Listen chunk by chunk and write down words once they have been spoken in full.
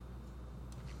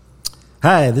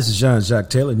Hi, this is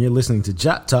Jean-Jacques Taylor, and you're listening to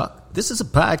JacquesTalk. This is a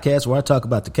podcast where I talk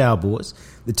about the Cowboys,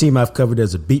 the team I've covered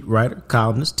as a beat writer,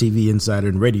 columnist, TV insider,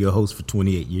 and radio host for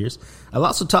 28 years. I'll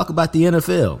also talk about the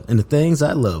NFL and the things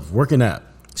I love, working out,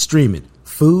 streaming,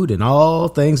 food, and all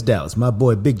things Dallas. My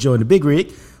boy Big Joe in the Big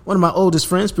Rig, one of my oldest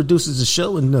friends, produces the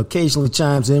show and occasionally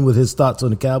chimes in with his thoughts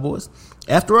on the Cowboys.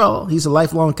 After all, he's a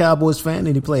lifelong Cowboys fan,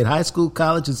 and he played high school,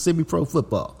 college, and semi-pro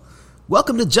football.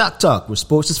 Welcome to JacquesTalk, where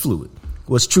sports is fluid.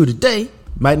 What's true today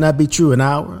might not be true an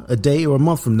hour, a day, or a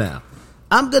month from now.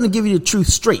 I'm going to give you the truth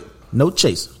straight, no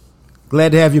chaser.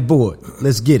 Glad to have you aboard.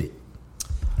 Let's get it.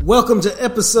 Welcome to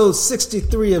episode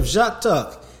 63 of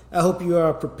JacquesTalk. I hope you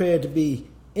are prepared to be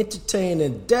entertained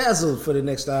and dazzled for the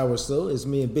next hour or so as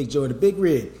me and Big Joe in the Big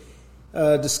Rig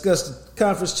discuss the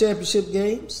conference championship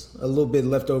games, a little bit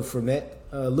left over from that.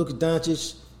 Luka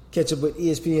Doncic, catch up with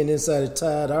ESPN insider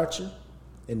Todd Archer,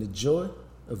 and the joy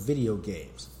of video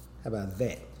games. How about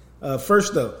that?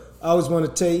 First, though, I always want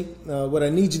to tell you what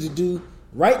I need you to do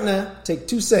right now. Take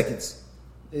 2 seconds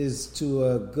is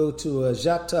to go to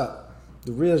JacquesTalk,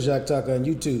 the real JacquesTalk on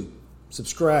YouTube.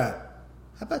 Subscribe.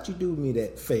 How about you do me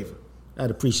that favor? I'd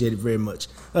appreciate it very much.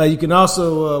 You can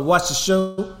also watch the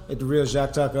show at the real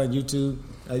JacquesTalk on YouTube.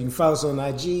 You can follow us on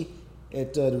IG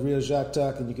at the real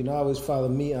JacquesTalk, and you can always follow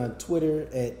me on Twitter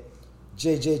at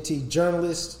JJT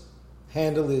Journalist.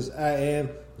 Handle is I am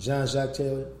Jean-Jacques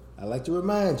Taylor. I like to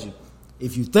remind you,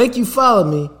 if you think you follow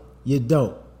me, you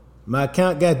don't. My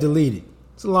account got deleted.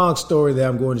 It's a long story that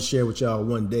I'm going to share with y'all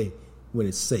one day when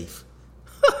it's safe.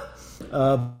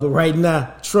 But right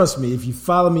now, trust me, if you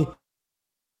follow me,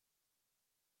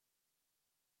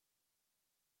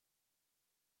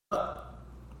 let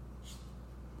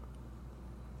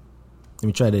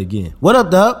me try that again. What up,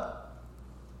 dog?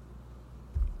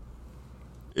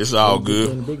 It's all good.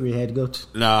 The Big Rig had to go to.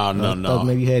 No.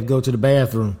 Maybe you had to go to the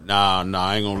bathroom. No,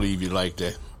 I ain't gonna leave you like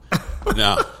that.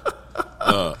 Now,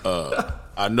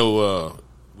 I know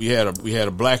we had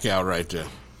a blackout right there.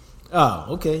 Oh,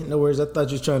 okay. No worries. I thought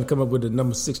you were trying to come up with the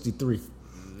number 63.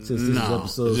 Since this is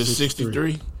episode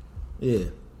 63. Yeah.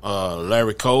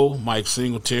 Larry Cole, Mike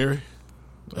Singletary.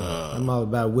 I'm all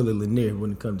about Willie Lanier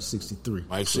when it comes to 63.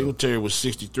 Mike Singletary was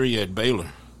 63 at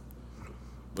Baylor,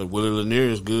 but Willie Lanier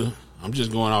is good. I'm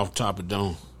just going off top of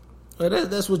dome. Well,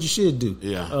 that's what you should do.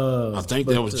 Yeah. I think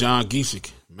that was John Giesick,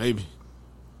 maybe.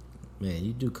 Man,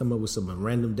 you do come up with some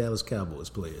random Dallas Cowboys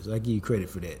players. I give you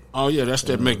credit for that. Oh, yeah, that's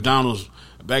that McDonald's.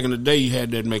 Back in the day, you had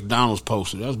that McDonald's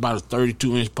poster. That was about a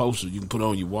 32-inch poster you can put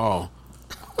on your wall.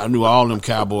 I knew all them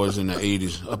Cowboys in the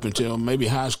 80s, up until maybe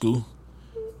high school.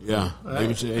 Yeah,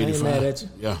 maybe to 85. I ain't mad at you.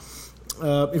 Yeah.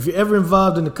 If you're ever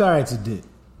involved in a car accident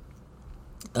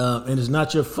and it's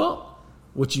not your fault,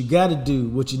 what you got to do,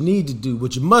 what you need to do,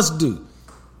 what you must do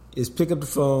is pick up the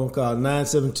phone, call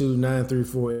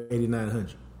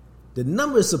 972-934-8900. The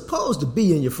number is supposed to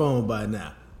be in your phone by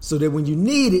now so that when you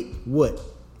need it, what?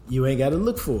 You ain't got to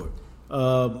look for it.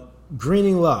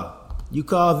 Greening Law, you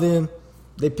call them,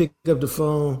 they pick up the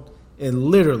phone, and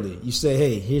literally you say,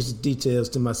 hey, here's the details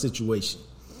to my situation.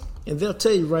 And they'll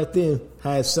tell you right then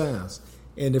how it sounds.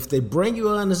 And if they bring you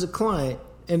on as a client,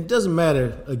 and it doesn't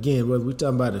matter, again, whether we're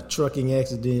talking about a trucking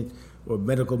accident or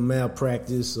medical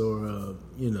malpractice or,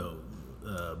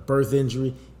 birth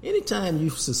injury. Anytime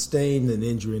you've sustained an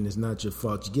injury and it's not your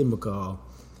fault, you give them a call.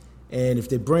 And if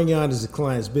they bring you on as a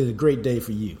client, it's been a great day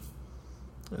for you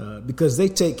because they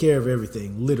take care of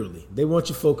everything, literally. They want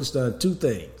you focused on 2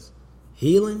 things,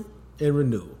 healing and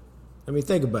renewal. I mean,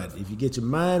 think about it. If you get your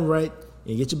mind right and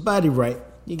you get your body right,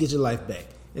 you get your life back.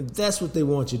 And that's what they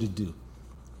want you to do.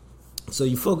 So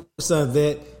you focus on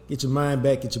that, get your mind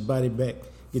back, get your body back,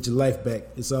 get your life back.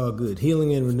 It's all good.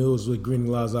 Healing and renewal is what Greening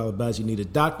Law is all about. You need a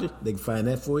doctor. They can find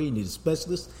that for you. You need a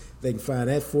specialist. They can find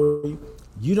that for you.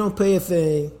 You don't pay a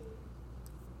thing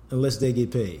unless they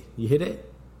get paid. You hear that?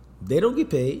 They don't get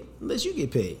paid unless you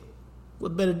get paid.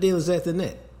 What better deal is that than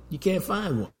that? You can't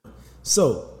find one.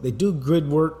 So they do good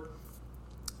work.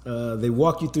 They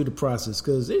walk you through the process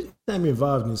because every time you're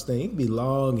involved in this thing, it can be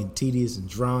long and tedious and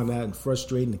drawn out and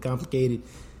frustrating and complicated,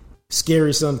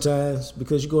 scary sometimes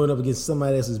because you're going up against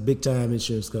somebody else's big-time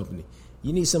insurance company.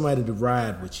 You need somebody to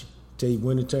ride with you, tell you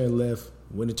when to turn left,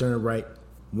 when to turn right,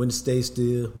 when to stay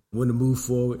still, when to move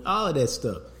forward, all of that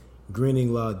stuff.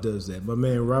 Greening Law does that. My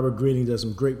man Robert Greening does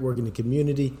some great work in the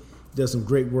community, does some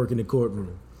great work in the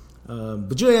courtroom.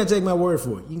 But you ain't got to take my word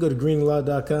for it. You can go to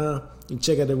greeninglaw.com. You can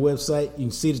check out their website. You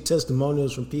can see the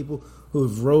testimonials from people who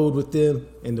have rode with them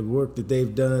and the work that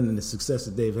they've done and the success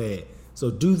that they've had.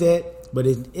 So do that. But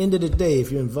at the end of the day,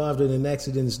 if you're involved in an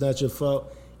accident, it's not your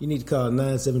fault. You need to call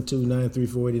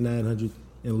 972-934-8900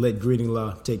 and let Greening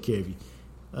Law take care of you.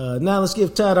 Now let's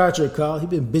give Todd Archer a call. He's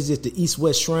been busy at the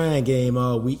East-West Shrine game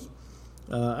all week.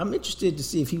 I'm interested to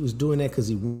see if he was doing that because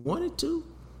he wanted to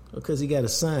or because he got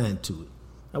assigned to it.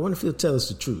 I wonder if he'll tell us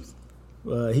the truth.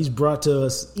 He's brought to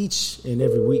us each and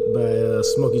every week by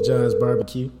Smokey John's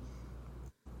Barbecue.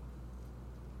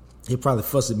 He'll probably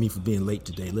fuss at me for being late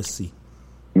today. Let's see.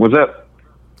 What's up?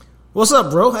 What's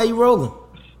up, bro? How you rolling?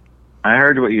 I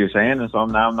heard what you were saying, and so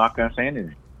now I'm not going to say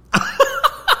anything.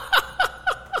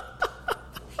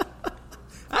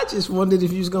 I just wondered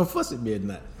if you was going to fuss at me or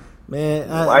not. Man,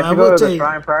 Why'd you go to the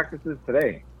Shrine practices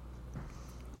today?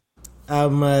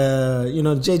 I'm, the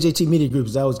JJT Media Group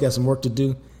has always got some work to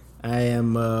do. I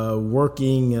am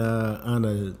working on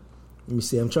let me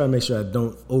see, I'm trying to make sure I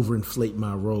don't overinflate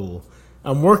my role.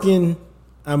 I'm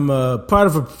part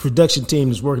of a production team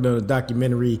that's working on a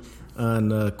documentary on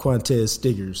Quantez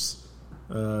Stiggers,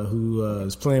 who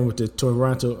is playing with the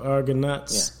Toronto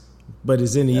Argonauts, but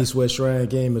is in the East-West Shrine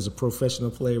game as a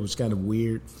professional player, which is kind of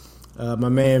weird. My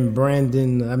man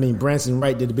Branson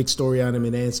Wright did a big story on him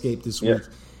in Landscape this week.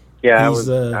 Yeah, I was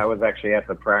actually at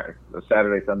the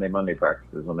Saturday, Sunday, Monday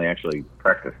practices when they actually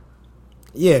practiced.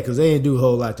 Yeah, because they didn't do a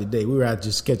whole lot today. We were out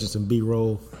just catching some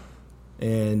B-roll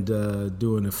and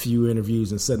doing a few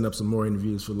interviews and setting up some more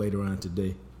interviews for later on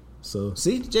today. So,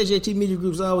 see, the JJT Media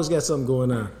Group's always got something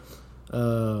going on.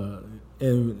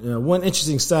 And one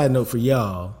interesting side note for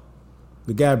y'all,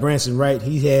 the guy Branson Wright, I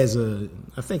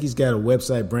think he's got a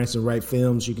website, Branson Wright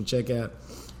Films, you can check out.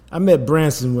 I met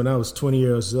Branson when I was 20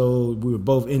 years old. We were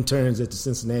both interns at the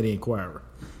Cincinnati Enquirer.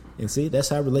 And see, that's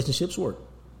how relationships work.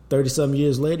 30-something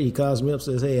years later, he calls me up and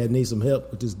says, hey, I need some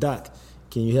help with this doc.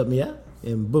 Can you help me out?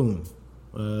 And boom,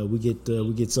 we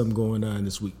get something going on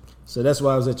this week. So that's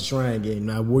why I was at the Shrine game.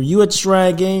 Now, were you at the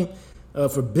Shrine game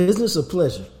for business or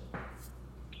pleasure?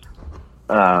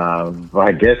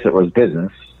 I guess it was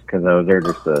business because I was there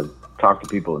just to talk to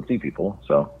people and see people.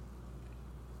 So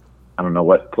I don't know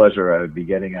what pleasure I would be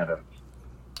getting out of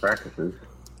practices.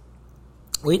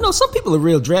 Well, some people are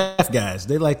real draft guys.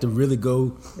 They like to really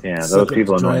go. Yeah, those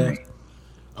people annoy me.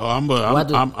 Oh, I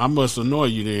must annoy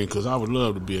you then because I would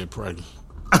love to be at practice.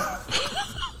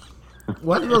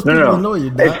 Why do those people annoy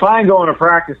you, Doc? It's fine going to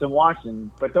practice and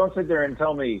watching, but don't sit there and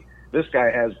tell me this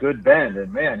guy has good bend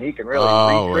and, man, he can really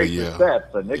recreate the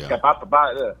steps.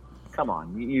 And come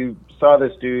on. You saw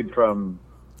this dude from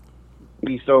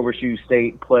East Overshoe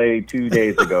State play 2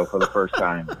 days ago for the first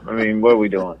time. I mean, what are we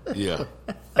doing? Yeah.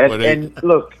 And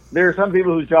look, there are some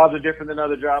people whose jobs are different than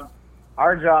other jobs.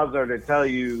 Our jobs are to tell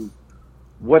you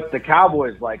what the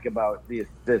Cowboys like about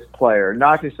this player,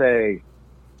 not to say,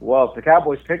 well, if the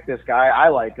Cowboys pick this guy, I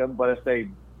like him, but if they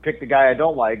pick the guy I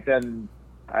don't like, then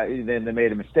they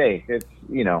made a mistake. It's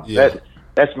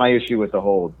that's my issue with the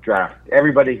whole draft.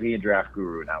 Everybody being a draft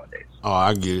guru nowadays. Oh,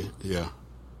 I get it. Yeah.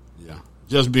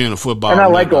 Just being a football. And I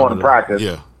like going to practice.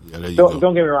 Yeah. There you go.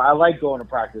 Don't get me wrong. I like going to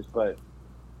practice, but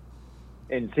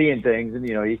and seeing things, and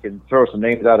you can throw some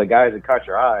names out of guys that caught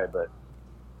your eye, but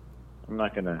I'm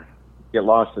not gonna get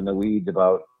lost in the weeds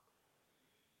about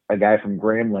a guy from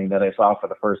Grambling that I saw for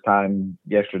the first time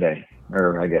yesterday,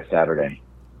 or I guess Saturday,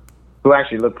 who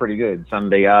actually looked pretty good.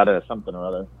 Sundayada something or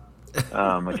other.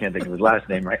 I can't think of his last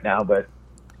name right now, but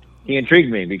he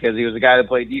intrigued me because he was a guy that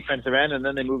played defensive end, and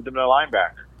then they moved him to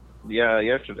linebacker.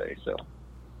 Yesterday. So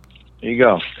there you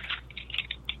go.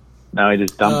 Now he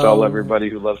just dumped everybody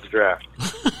who loves the draft.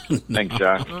 Thanks,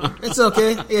 Josh. It's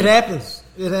okay. It happens.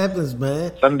 It happens,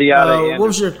 man. What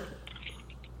was your?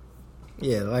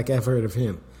 Yeah, like I've heard of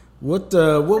him. What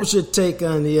was your take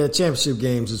on the championship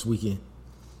games this weekend?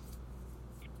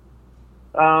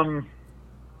 It's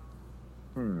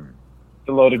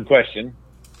a loaded question.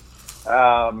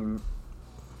 I'll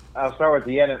start with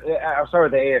the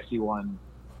AFC one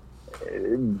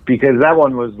because that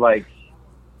one was like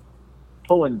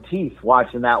pulling teeth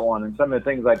watching that one, and some of the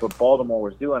things like what Baltimore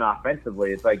was doing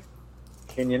offensively. It's like,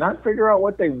 can you not figure out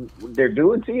what they're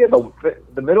doing to you?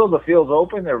 The middle of the field's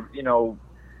open.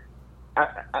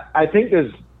 I think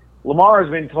Lamar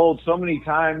has been told so many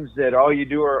times that all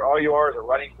you are is a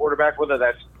running quarterback. Whether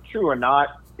that's true or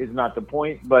not is not the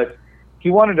point, but he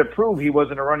wanted to prove he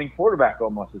wasn't a running quarterback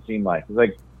almost, it seemed like. It's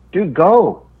like, dude,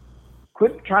 go.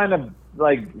 Quit trying to,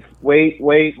 wait,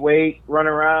 run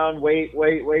around,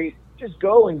 wait. Just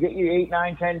go and get you 8,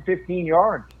 9, 10, 15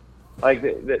 yards. Like,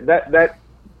 that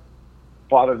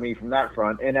bothered me from that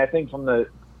front. And I think from the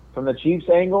Chiefs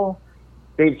angle,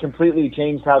 they've completely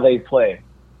changed how they play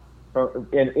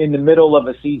in the middle of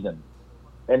a season.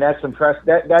 And that's impressive.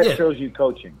 That shows you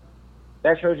coaching.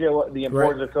 That shows you the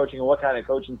importance of coaching and what kind of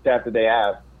coaching staff that they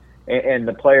have, and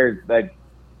the players.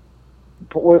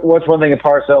 What's one thing that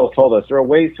Parcells told us? There are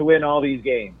ways to win all these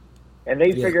games. and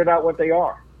they figured out what they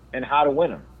are and how to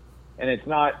win them. And it's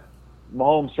not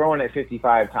Mahomes throwing it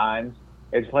 55 times.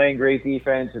 It's playing great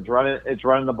defense. It's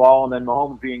running the ball, and then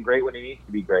Mahomes being great when he needs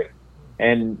to be great.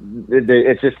 And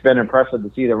it's just been impressive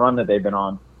to see the run that they've been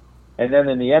on. And then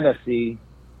in the NFC,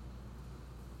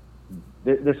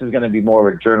 this is going to be more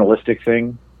of a journalistic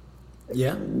thing,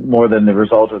 more than the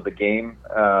result of the game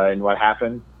and what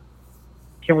happened.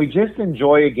 Can we just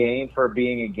enjoy a game for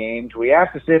being a game? Do we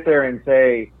have to sit there and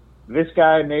say, this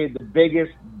guy made the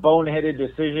biggest boneheaded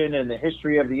decision in the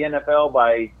history of the NFL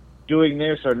by doing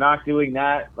this or not doing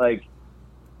that? Like,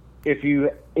 if you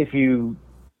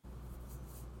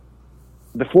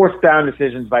the fourth down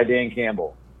decisions by Dan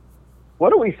Campbell,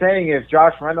 what are we saying if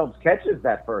Josh Reynolds catches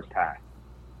that first pass?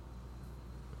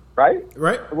 Right?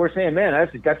 We're saying, man,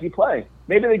 that's a gutsy play.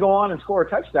 Maybe they go on and score a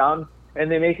touchdown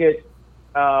and they make it,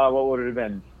 what would it have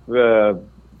been?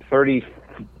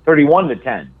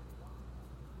 31-10.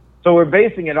 So we're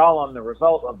basing it all on the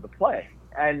result of the play.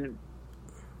 And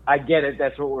I get it.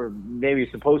 That's what we're maybe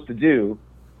supposed to do.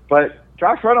 But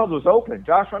Josh Reynolds was open.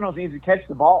 Josh Reynolds needs to catch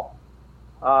the ball.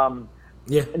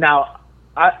 Now,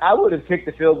 I would have kicked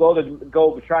the field goal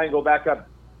to try and go back up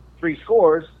 3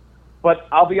 scores. But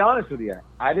I'll be honest with you.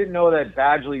 I didn't know that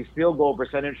Badgley's field goal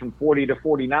percentage from 40 to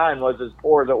 49 was as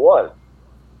poor as it was.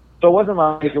 So it wasn't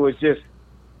like it was just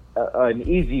an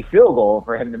easy field goal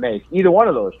for him to make. Either one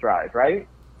of those tries, right?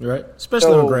 Right.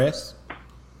 Especially on grass.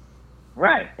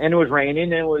 Right. And it was raining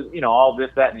and it was, all this,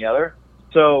 that, and the other.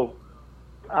 So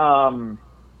I'm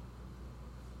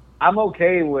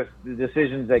okay with the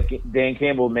decisions that Dan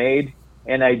Campbell made.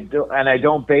 And I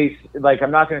don't base, I'm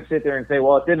not going to sit there and say,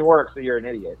 well, it didn't work, so you're an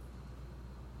idiot.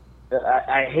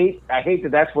 I hate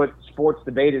that that's what sports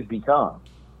debate has become.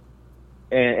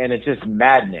 And it's just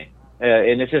maddening.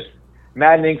 And it's just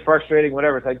maddening, frustrating,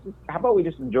 whatever. It's like, how about we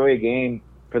just enjoy a game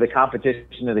for the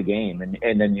competition of the game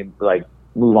and then you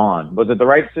move on. Was it the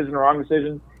right decision or wrong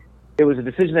decision? It was a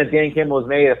decision that Dan Campbell has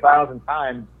made 1,000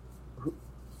 times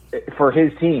for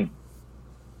his team.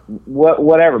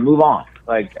 Whatever, move on.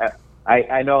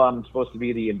 I know I'm supposed to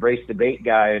be the embrace debate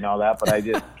guy and all that, but I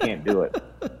just can't do it.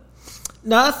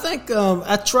 No, I think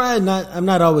I try not. I'm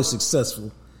not always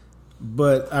successful,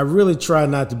 but I really try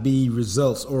not to be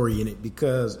results oriented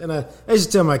because, and I used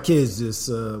to tell my kids this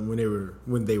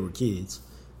when they were kids.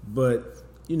 But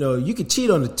you can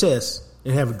cheat on the test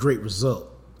and have a great result,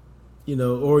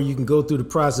 or you can go through the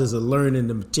process of learning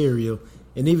the material,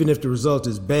 and even if the result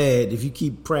is bad, if you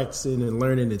keep practicing and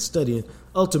learning and studying,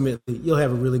 ultimately you'll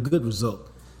have a really good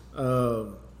result.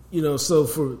 So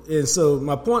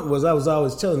my point was, I was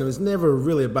always telling them it's never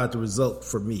really about the result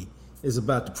for me. It's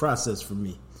about the process for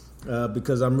me,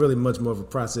 because I'm really much more of a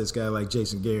process guy like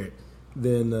Jason Garrett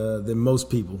than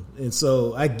most people. And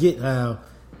so I get how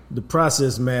the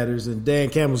process matters, and Dan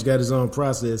Campbell's got his own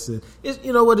process. And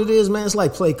what it is, man? It's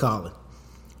like play calling.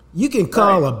 You can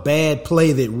call a bad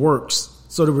play that works.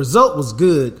 So the result was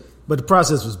good, but the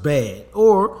process was bad.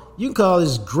 Or you can call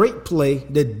this great play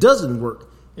that doesn't work,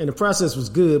 and the process was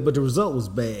good, but the result was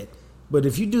bad. But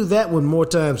if you do that one more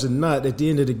times than not, at the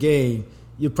end of the game,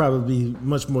 you'll probably be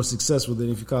much more successful than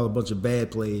if you call a bunch of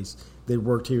bad plays that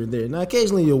worked here and there. Now,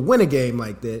 occasionally you'll win a game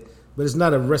like that, but it's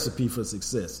not a recipe for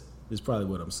success, is probably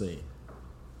what I'm saying.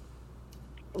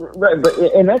 Right,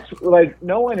 and that's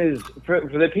no one is, for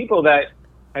the people that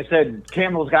I said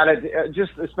Campbell's got to,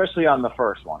 just especially on the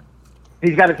first one,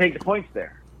 he's got to take the points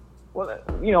there. Well,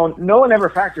 no one ever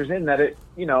factors in that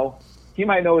he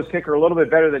might know his kicker a little bit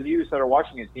better than you started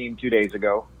watching his team 2 days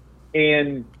ago,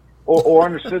 and or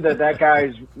understood that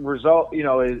guy's result,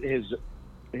 his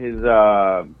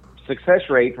success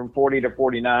rate from 40 to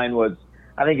 49 was,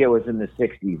 I think it was in the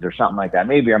 60s or something like that,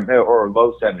 maybe or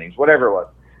low 70s, whatever it was.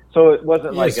 So it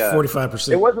wasn't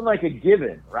 45%. It wasn't like a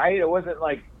given, right? It wasn't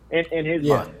like in his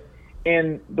mind.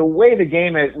 And the way the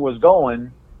game was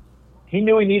going, he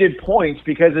knew he needed points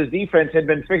because his defense had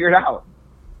been figured out.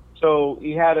 So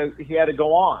he had to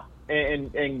go on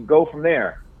and go from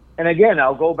there. And again,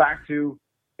 I'll go back to,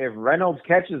 if Reynolds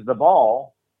catches the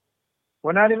ball,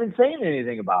 we're not even saying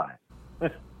anything about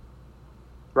it,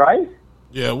 right?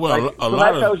 Yeah, well, a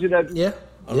lot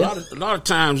of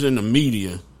times in the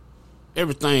media,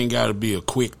 everything got to be a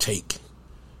quick take.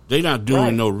 They're not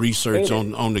doing no research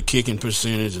on the kicking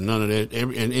percentage and none of that.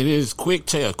 And it is a quick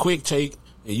take,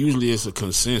 and usually it's a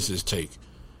consensus take.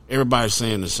 Everybody's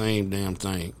saying the same damn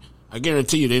thing. I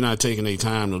guarantee you they're not taking their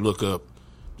time to look up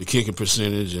the kicking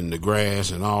percentage and the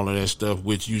grass and all of that stuff,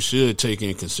 which you should take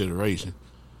in consideration.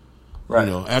 Right.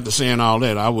 After saying all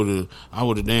that, I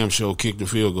would have damn sure kicked the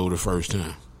field goal the first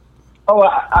time. Oh,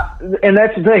 and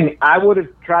that's the thing. I would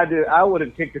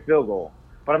have kicked the field goal,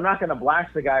 but but I'm not going to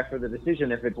blast the guy for the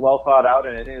decision if it's well thought out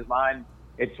and in his mind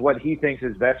it's what he thinks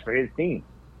is best for his team.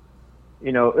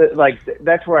 You know,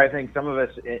 that's where I think some of us,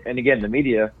 and again the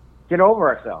media, get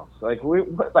over ourselves. Like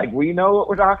we know what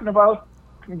we're talking about.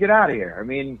 Get out of here. I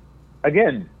mean,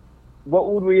 again,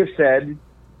 what would we have said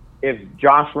if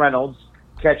Josh Reynolds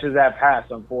catches that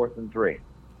pass on 4th and 3?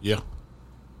 Yeah.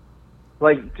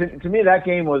 Like to me, that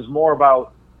game was more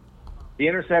about the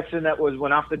interception that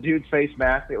went off the dude's face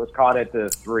mask. It was caught at the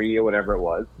 3 or whatever it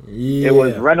was. Yeah. It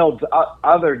was Reynolds'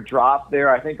 other drop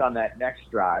there, I think, on that next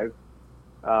drive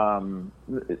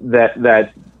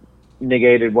that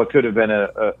negated what could have been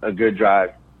a good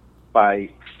drive by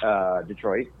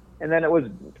Detroit. And then it was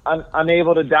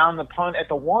unable to down the punt at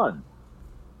the 1,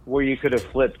 where you could have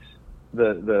flipped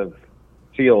the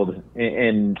field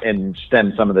and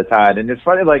stemmed some of the tide. And it's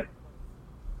funny, like,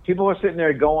 people are sitting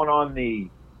there going on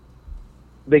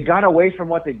they got away from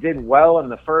what they did well in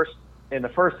the first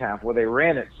half, where they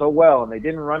ran it so well, and they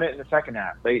didn't run it in the second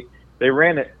half. They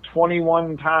ran it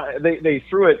 21 times. They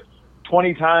threw it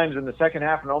 20 times in the second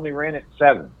half and only ran it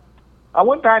 7. I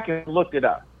went back and looked it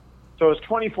up. So it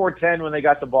was 24-10 when they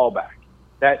got the ball back.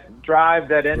 That drive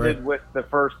that ended with the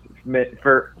first missed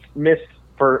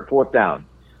for 4th down.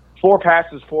 4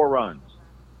 passes, 4 runs.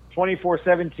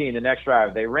 24-17 the next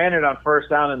drive. They ran it on 1st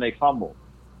down and they fumbled.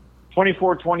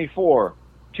 24-24,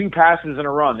 2 passes and a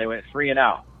run. They went 3 and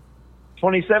out.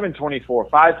 27-24,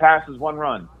 5 passes, 1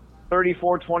 run.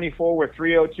 34-24 with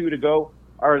 3:02 to go.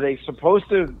 Are they supposed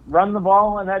to run the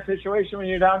ball in that situation when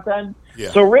you're down 10? Yeah.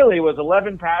 So really it was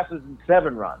 11 passes and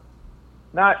 7 runs,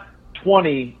 not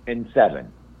 20 and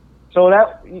 7. So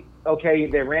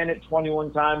they ran it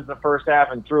 21 times in the first half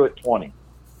and threw it 20.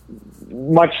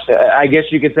 I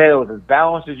guess you could say it was as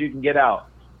balanced as you can get out.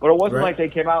 But it wasn't like they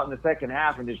came out in the second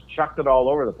half and just chucked it all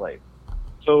over the place.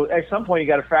 So at some point you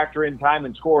got to factor in time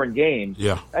and score in games.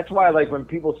 Yeah. That's why, like, when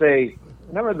people say,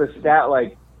 remember the stat,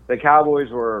 like the Cowboys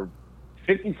were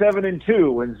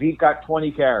 57-2 when Zeke got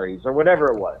 20 carries or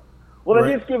whatever it was. Well,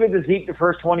 then just give it to Zeke the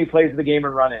first 20 plays of the game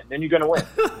and run it, and then you're going to win.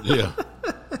 Yeah.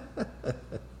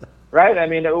 Right? I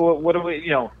mean, what do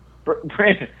we,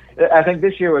 I think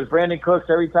this year was Brandon Cooks.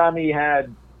 Every time he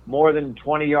had more than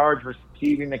 20 yards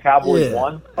receiving, the Cowboys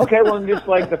won. Okay, well, just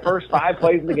like the first 5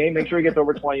 plays of the game, make sure he gets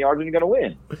over 20 yards and you're going to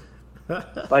win.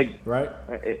 Like, right?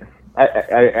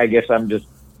 I guess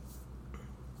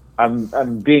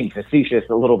I'm being facetious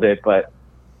a little bit, but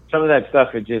some of that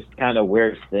stuff, it just kind of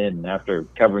wears thin after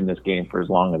covering this game for as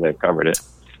long as I've covered it.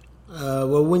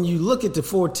 Well, when you look at the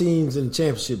 4 teams in the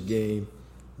championship game,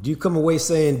 do you come away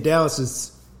saying Dallas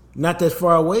is not that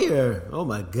far away, or, oh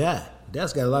my God,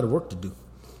 Dallas got a lot of work to do?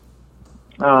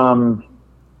 Can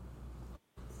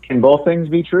both things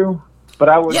be true? But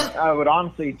I would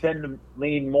honestly tend to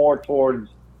lean more towards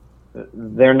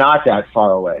they're not that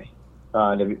far away.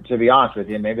 To be honest with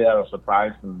you, maybe that'll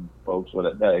surprise some folks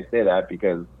that I say that,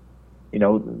 because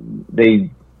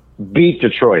they beat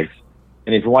Detroit,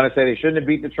 and if you want to say they shouldn't have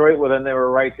beat Detroit, well, then they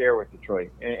were right there with Detroit,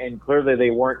 and clearly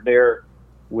they weren't there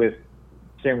with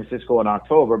San Francisco in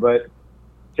October. But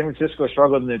San Francisco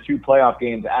struggled in the 2 playoff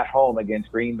games at home against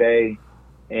Green Bay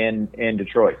and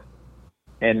Detroit,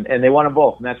 and they won them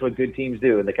both, and that's what good teams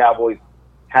do. And the Cowboys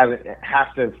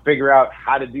have to figure out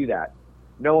how to do that.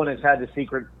 No one has had the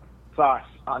secret sauce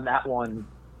on that one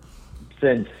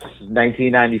since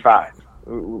 1995,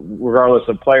 regardless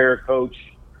of player, coach,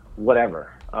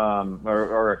 whatever,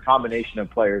 or a combination of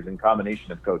players and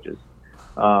combination of coaches.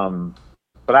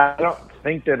 But I don't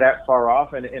think they're that far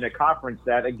off in a conference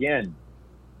that, again,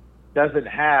 doesn't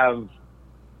have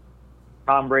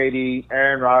Tom Brady,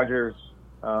 Aaron Rodgers,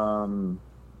 Drew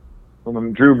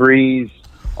Brees,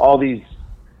 all these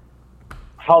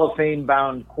Hall of Fame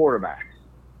bound quarterbacks.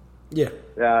 Yeah.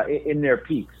 In their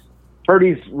peaks.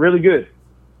 Purdy's really good.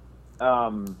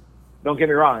 Don't get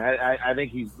me wrong. I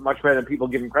think he's much better than people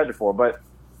give him credit for, but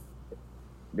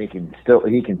he can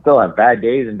still have bad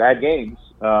days and bad games.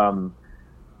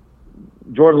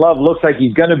 Jordan Love looks like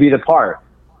he's going to be the part,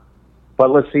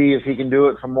 but let's see if he can do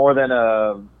it for more than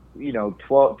a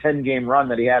 10 game run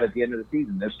that he had at the end of the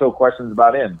season. There's still questions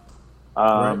about him.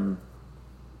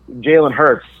 Jalen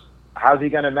Hurts, how's he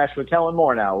going to mesh with Kellen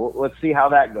Moore now? Let's see how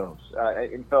that goes.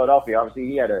 In Philadelphia, obviously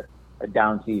he had a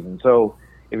down season. So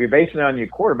if you're basing it on your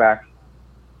quarterback,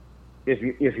 if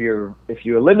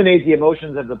you eliminate the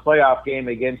emotions of the playoff game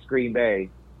against Green Bay,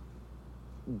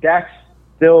 Dak's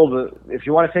still if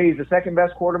you want to say he's the second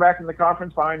best quarterback in the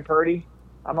conference behind Purdy,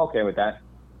 I'm okay with that.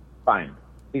 Fine.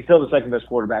 He's still the second best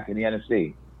quarterback in the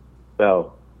NFC.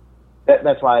 So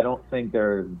that's why I don't think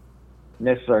they're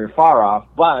necessarily far off,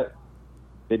 but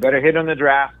they better hit on the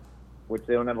draft, which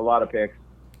they don't have a lot of picks,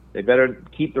 They better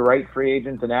keep the right free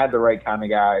agents and add the right kind of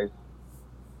guys.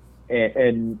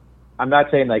 And I'm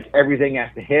not saying like everything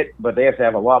has to hit, but they have to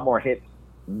have a lot more hits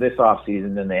this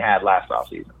offseason than they had last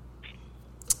offseason.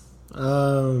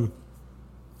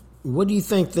 What do you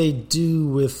think they do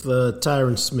with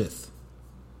Tyron Smith?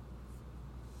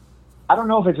 I don't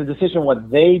know if it's a decision what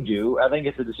they do. I think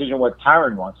it's a decision what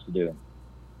Tyron wants to do.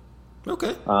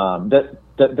 Okay.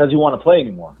 Does he want to play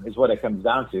anymore is what it comes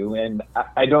down to. And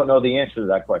I don't know the answer to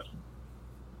that question.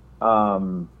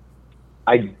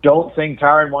 I don't think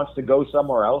Tyron wants to go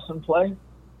somewhere else and play.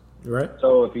 Right.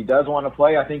 So if he does want to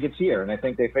play, I think it's here. And I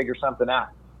think they figure something out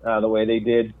the way they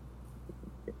did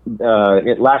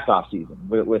last offseason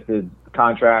with the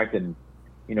contract and,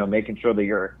 making sure that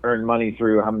you earn money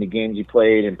through how many games you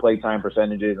played and play time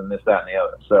percentages and this, that, and the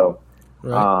other. So,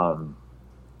 right.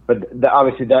 But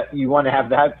obviously that you want to have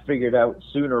that figured out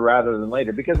sooner rather than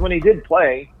later, because when he did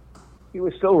play, he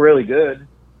was still really good,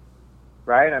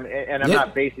 right? I'm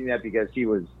not basing that because he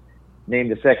was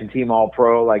named a second-team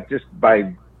All-Pro, like just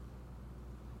by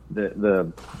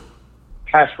the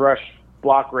pass rush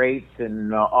block rates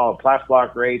and all pass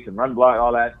block rates and run block,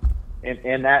 all that,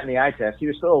 and that in the eye test, he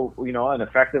was still an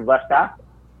effective left tackle.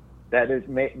 That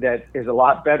is a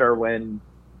lot better when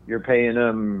you're paying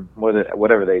him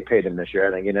whatever they paid him this year.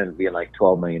 I think it ended up being like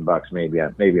 $12 million,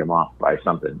 maybe I'm off by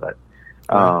something, but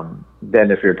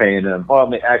then if you're paying him,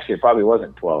 well, actually it probably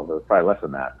wasn't 12, it was probably less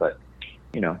than that. But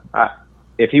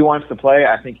if he wants to play,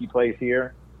 I think he plays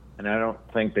here, and I don't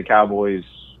think the Cowboys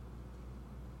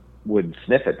would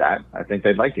sniff at that. I think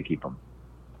they'd like to keep him.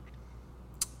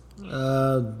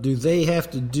 Do they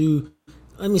have to do?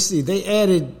 Let me see. They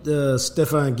added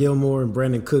Stephon Gilmore and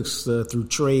Brandon Cooks through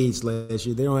trades last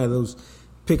year. They don't have those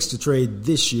picks to trade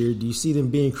this year. Do you see them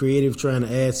being creative, trying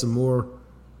to add some more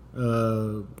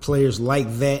players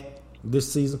like that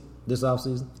this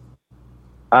offseason?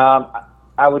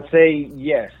 I would say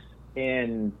yes,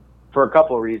 and for a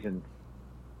couple of reasons.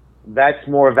 That's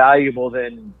more valuable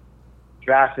than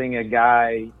drafting a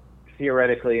guy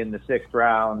theoretically in the 6th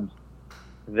round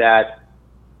that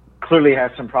clearly has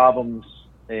some problems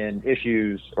and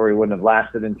issues, or he wouldn't have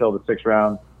lasted until the 6th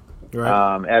round.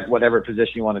 Right. At whatever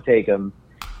position you want to take him,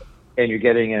 and you're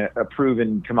getting a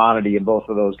proven commodity in both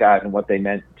of those guys and what they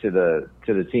meant to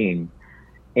the team.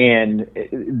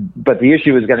 But the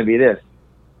issue is going to be this,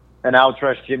 and I'll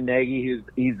trust Jim Nagy.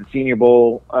 He's the Senior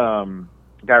Bowl guy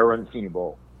who runs the Senior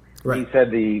Bowl. Right. He said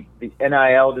the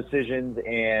NIL decisions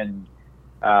and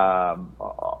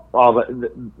all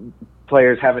the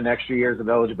players having extra years of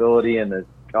eligibility and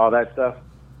all that stuff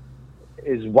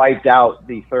is wiped out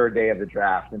the 3rd day of the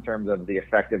draft in terms of the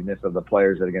effectiveness of the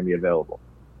players that are going to be available.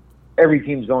 Every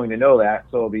team's going to know that,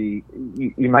 so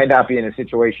you might not be in a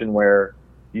situation where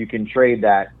you can trade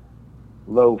that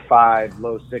low 5,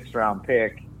 low 6th round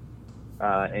pick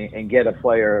and get a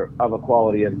player of a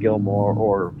quality of Gilmore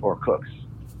or Cooks.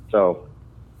 So,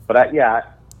 but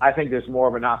I think there's more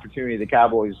of an opportunity the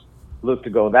Cowboys look to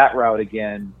go that route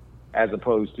again, as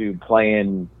opposed to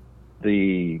playing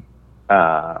the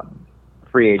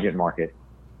free agent market.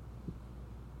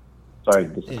 Sorry to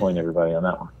disappoint everybody on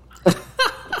that one.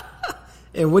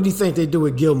 And what do you think they do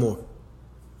with Gilmore?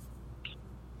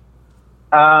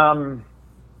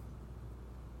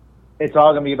 It's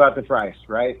all going to be about the price,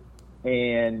 right?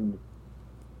 And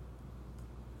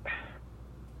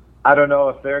I don't know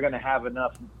if they're going to have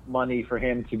enough money for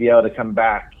him to be able to come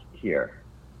back here,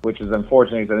 which is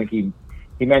unfortunate because I think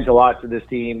he meant a lot to this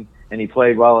team and he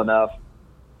played well enough.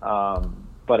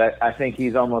 But I think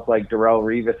he's almost like Darrelle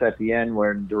Revis at the end,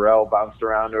 where Darrelle bounced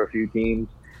around to a few teams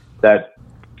that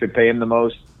could pay him the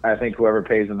most. I think whoever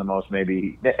pays him the most,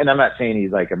 maybe. And I'm not saying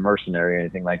he's like a mercenary or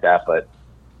anything like that, but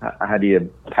how do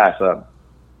you pass up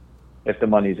if the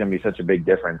money's going to be such a big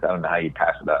difference? I don't know how you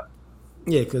pass it up.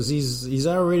 Yeah, because he's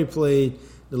already played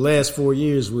the last 4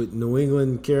 years with New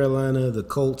England, Carolina, the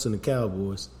Colts, and the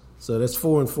Cowboys. So that's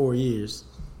 4 in 4 years.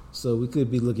 So we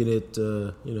could be looking at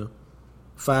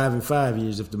 5 in 5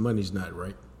 years if the money's not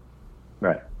right.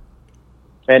 Right.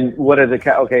 And what are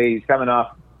he's coming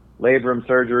off labrum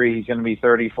surgery. He's going to be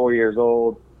 34 years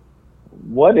old.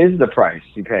 What is the price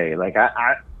you pay? Like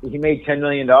he made $10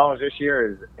 million this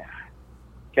year.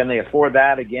 Can they afford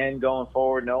that again going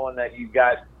forward, knowing that you've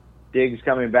got Diggs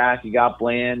coming back, you got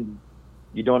Bland,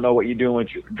 you don't know what you're doing with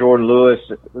Jordan Lewis,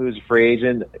 who's a free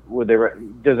agent?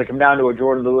 Does it come down to a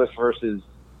Jordan Lewis versus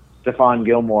Stephon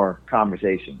Gilmore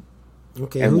conversation?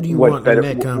 Okay, and who do you want in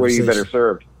that conversation? Where you better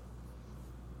served?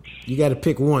 You got to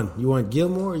pick one. You want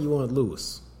Gilmore or you want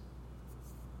Lewis?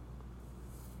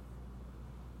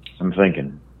 I'm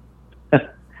thinking.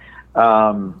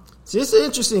 See, it's an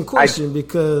interesting question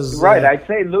because right, I'd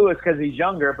say Lewis because he's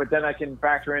younger, but then I can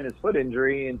factor in his foot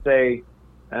injury and say,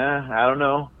 I don't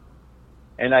know.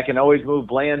 And I can always move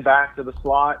Bland back to the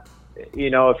slot.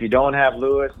 If you don't have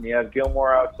Lewis and you have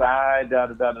Gilmore outside,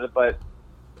 but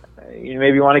you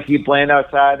maybe want to keep Bland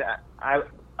outside.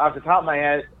 Off the top of my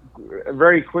head,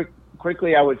 very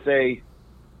quickly, I would say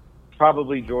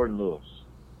probably Jordan Lewis.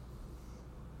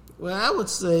 Well, I would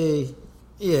say,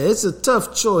 it's a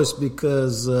tough choice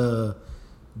because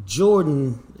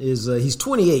Jordan is he's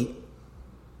 28,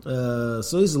 so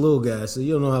he's a little guy. So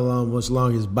you don't know how much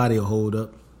longer his body will hold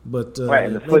up. But right,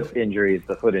 and the foot injury is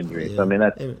the foot injury. Yeah, so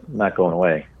that's not going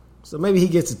away. So maybe he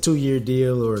gets a 2-year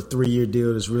deal or a 3-year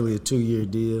deal that's really a 2-year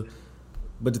deal.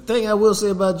 But the thing I will say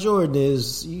about Jordan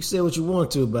is, you say what you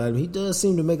want to about him, he does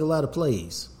seem to make a lot of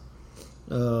plays.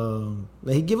 Now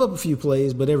he give up a few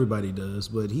plays, but everybody does.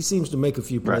 But he seems to make a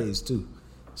few plays too.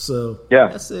 So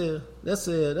that's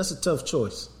a tough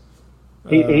choice.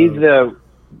 He's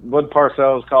what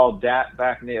Parcells called Dat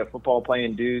back in the football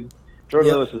playing dude.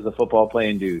 Jordan Lewis is a football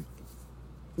playing dude.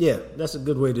 Yeah, that's a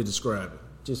good way to describe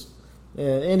it.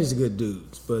 And he's a good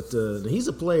dude, but he's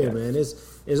a player, man.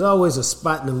 There's always a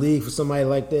spot in the league for somebody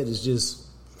like that. It's just,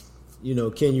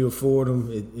 can you afford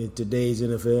him in today's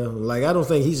NFL? Like, I don't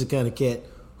think he's the kind of cat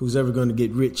who's ever going to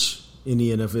get rich in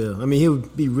the NFL. I mean, he'll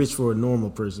be rich for a normal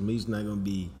person, but he's not going to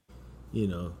be,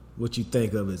 what you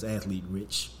think of as athlete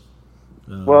rich.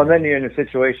 Well, and then you're in a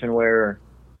situation where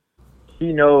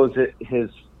he knows that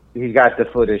he's got the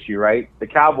foot issue, right? The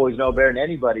Cowboys know better than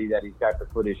anybody that he's got the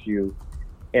foot issue,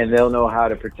 and they'll know how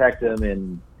to protect him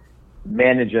and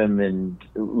manage him and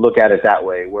look at it that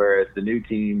way, whereas the new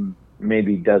team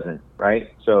maybe doesn't,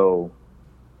 right? So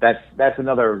that's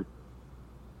another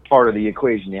part of the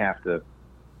equation you have to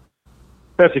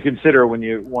consider when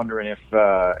you're wondering if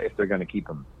they're going to keep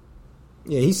him.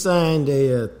 Yeah, he signed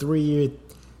a 3-year.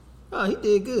 Oh, he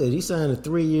did good. He signed a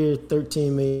 3-year,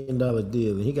 $13 million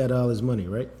deal, and he got all his money,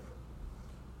 right?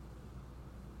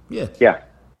 Yeah. Yeah.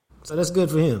 So that's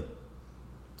good for him.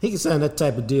 He can sign that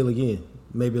type of deal again,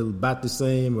 maybe about the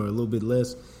same or a little bit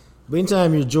less. But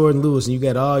anytime you're Jordan Lewis and you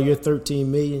got all your $13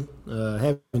 million,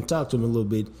 having talked to him a little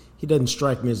bit, he doesn't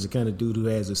strike me as the kind of dude who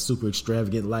has a super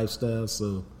extravagant lifestyle.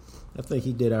 So I think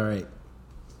he did all right.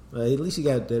 At least he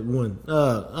got that one.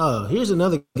 Here's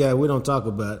another guy we don't talk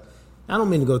about. I don't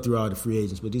mean to go through all the free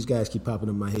agents, but these guys keep popping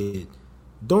in my head.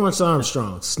 Dorrance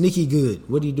Armstrong, sneaky good.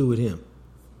 What do you do with him?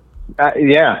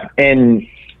 And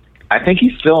I think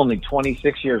he's still only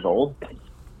 26 years old.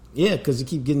 Yeah, because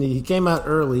he came out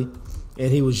early,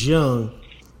 and he was young,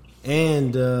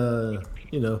 and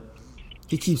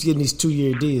he keeps getting these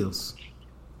 2-year deals.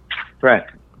 Right.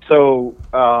 So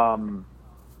I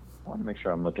want to make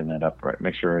sure I'm looking that up right.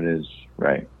 Make sure it is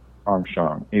right.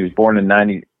 Armstrong. He was born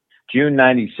in June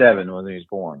 97 when he was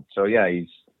born. So yeah, he's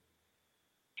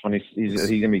 20. He's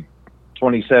gonna be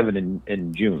 27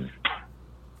 in June.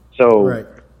 So right.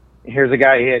 Here's a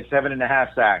guy. He had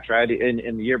 7.5 sacks, right?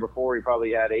 In the year before, he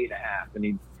probably had 8.5,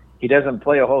 and he doesn't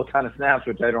play a whole ton of snaps,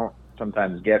 which I don't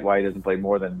sometimes get why he doesn't play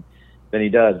more than he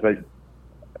does. But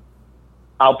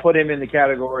I'll put him in the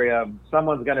category of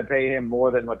someone's going to pay him more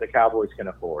than what the Cowboys can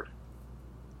afford.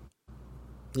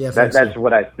 Yeah, that's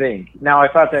what I think. Now, I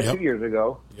thought that 2 years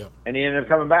ago, Yep. and he ended up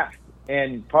coming back.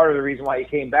 And part of the reason why he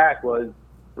came back was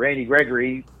Randy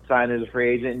Gregory signed as a free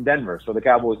agent in Denver, so the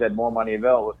Cowboys had more money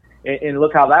available. And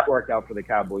look how that worked out for the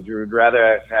Cowboys. You would rather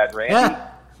have had Randy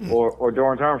or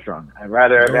Dorrance Armstrong. I'd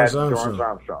rather have had Dorrance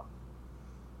Armstrong.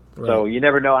 Right. So you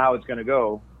never know how it's going to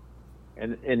go.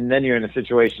 And then you're in a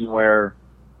situation where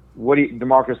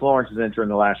DeMarcus Lawrence is entering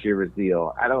the last year of his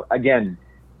deal.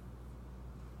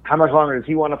 How much longer does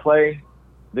he want to play?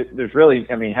 There's really,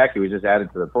 heck, he was just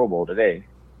added to the Pro Bowl today.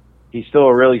 He's still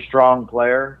a really strong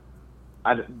player.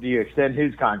 Do you extend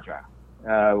his contract?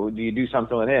 Do you do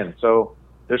something with him? So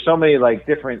there's so many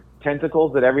different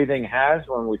tentacles that everything has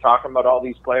when we're talking about all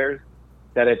these players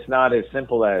that it's not as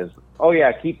simple as, oh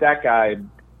yeah, keep that guy,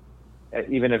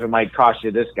 even if it might cost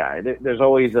you this guy. There's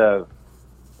always two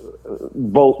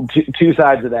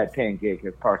sides of that pancake,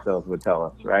 as Parcells would tell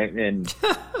us, right? And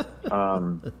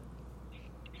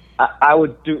I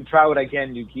would try what I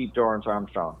can to keep Dorrance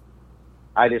Armstrong.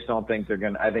 I just don't think they're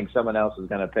going to. I think someone else is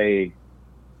going to pay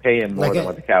him more than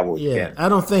what the Cowboys can. I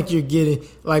don't think you're getting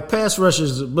pass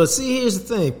rushers. But see, here's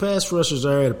the thing: pass rushers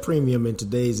are at a premium in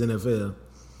today's NFL,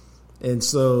 and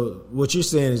so what you're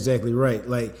saying is exactly right.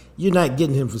 You're not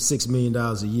getting him for $6 million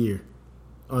a year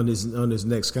on his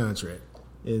next contract,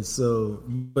 and so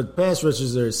but pass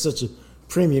rushers are at such a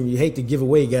premium. You hate to give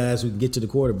away guys who can get to the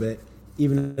quarterback,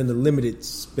 even in the limited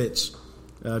stretch,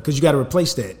 because you got to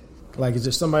replace that. Like, is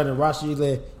there somebody in the roster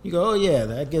you go, oh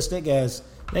yeah, I guess that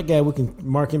guy we can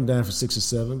mark him down for 6 or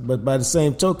 7. But by the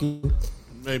same token,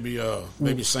 maybe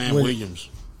Sam Williams.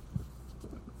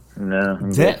 No,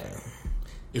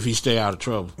 if he stay out of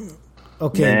trouble.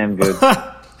 Okay, man, good.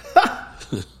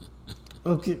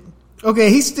 Okay,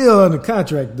 he's still under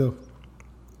contract though.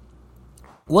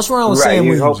 What's wrong with Sam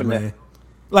Williams, man?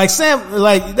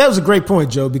 That was a great point,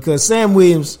 Joe, because Sam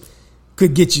Williams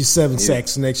could get you 7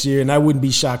 sacks next year, and I wouldn't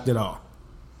be shocked at all.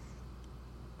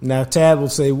 Now, Tad will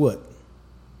say what?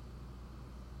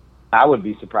 I would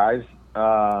be surprised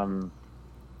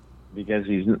because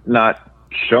he's not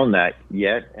shown that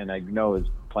yet, and I know his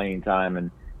playing time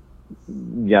and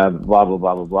blah blah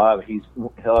blah blah blah.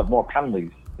 He'll have more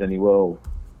penalties than he will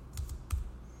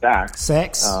sacks.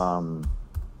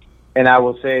 And I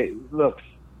will say, look,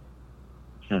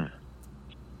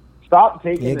 stop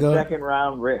taking the second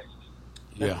round risks.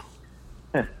 Yeah.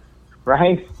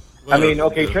 Right. Well, I mean,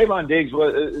 okay, Trayvon Diggs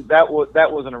that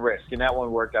wasn't a risk, and that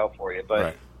one worked out for you.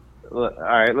 But all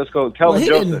right, let's go. Kelvin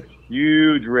Joseph,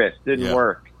 huge risk, didn't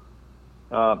work.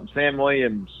 Sam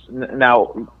Williams.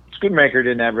 Now, Schoonmaker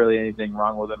didn't have really anything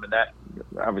wrong with him, and that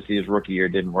obviously his rookie year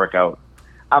didn't work out.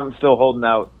 I'm still holding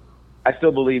out. I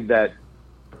still believe that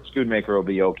Schoonmaker will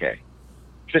be okay.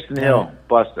 Tristan Hill,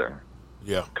 buster.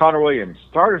 Yeah. Connor Williams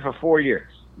started for 4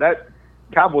 years. That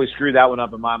Cowboys screwed that one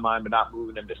up in my mind, but not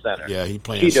moving him to center. Yeah, he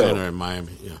playing center in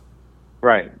Miami. Yeah.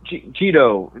 Right.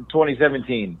 Cheeto in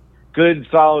 2017, good,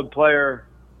 solid player.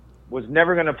 Was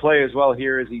never going to play as well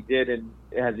here as he did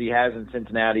as he has in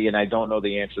Cincinnati, and I don't know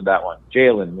the answer to that one.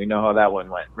 Jalen, we know how that one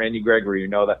went. Randy Gregory, you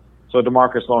know that. So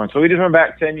DeMarcus Lawrence. So we just went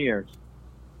back 10 years.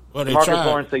 Well, they DeMarcus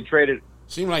Lawrence, they traded.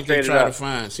 Seem like they try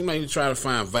to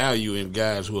find value in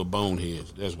guys who are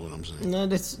boneheads. That's what I'm saying. No,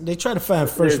 they try to find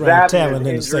first-round talent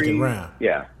in the second round.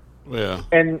 Yeah. Well,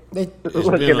 and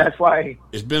that's why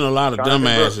it's been a lot of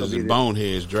dumbasses and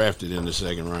boneheads drafted in the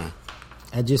second round.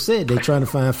 I just said they're trying to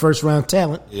find first-round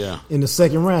talent. Yeah. In the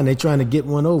second round, they're trying to get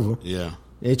one over. Yeah.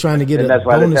 They're trying to get a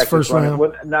bonus first round.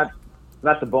 Not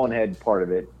the bonehead part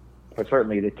of it, but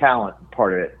certainly the talent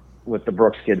part of it with the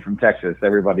Brooks kid from Texas.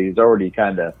 Everybody's already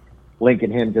kind of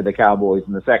linking him to the Cowboys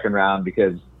in the second round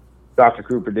because Dr.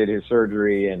 Cooper did his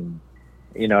surgery and,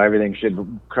 everything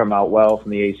should come out well from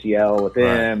the ACL with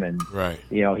him. And,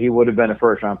 he would have been a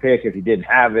first-round pick if he didn't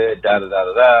have it,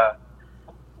 da-da-da-da-da.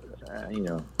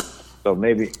 So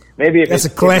maybe if that's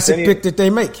a classic pick that they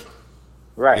make.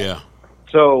 Right. Yeah.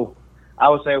 So I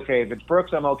would say, okay, if it's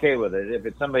Brooks, I'm okay with it. If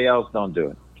it's somebody else, don't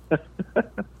do it.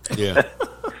 Yeah.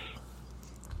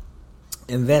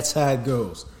 And that's how it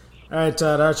goes. All right,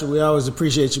 Todd Archer, we always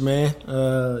appreciate you, man.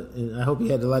 I hope you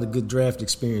had a lot of good draft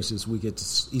experience this week at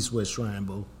the East-West Shrine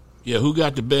Bowl. Yeah, who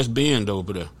got the best bend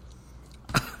over there?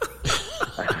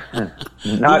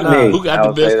 Not me. Who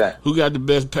got the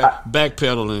best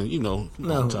backpedaling? No,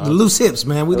 the loose hips,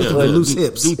 man. We look for the loose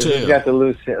hips. Who's got the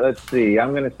loose hips? Let's see.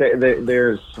 I'm going to say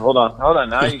there's. Hold on.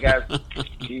 Now you guys,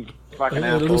 you fucking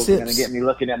assholes, are going to get me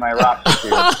looking at my roster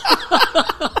here.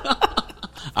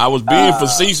 I was being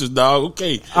facetious, dog.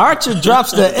 Okay. Archer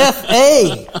drops the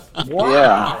FA.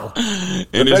 Wow. Yeah.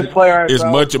 And the best player it's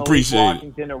much appreciated.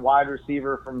 Washington, a wide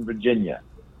receiver from Virginia.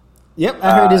 Yep,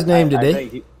 I heard his name today. I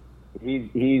think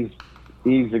he's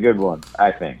a good one,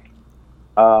 I think.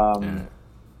 There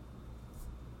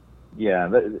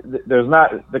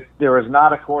is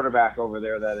not a quarterback over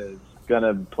there that is going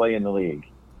to play in the league.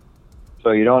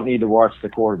 So you don't need to watch the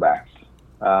quarterbacks.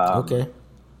 Okay.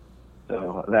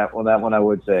 So that one I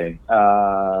would say.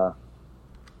 Now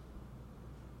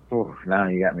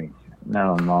you got me.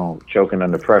 Now I'm all choking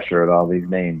under pressure at all these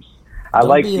names. I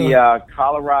like the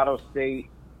Colorado State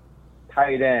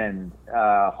tight end,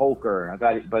 Holker.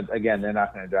 But again, they're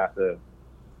not going to draft the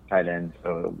tight end,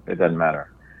 so it doesn't matter.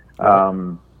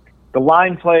 The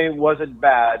line play wasn't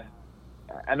bad.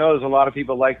 I know there's a lot of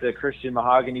people like the Christian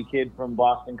Mahogany kid from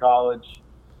Boston College.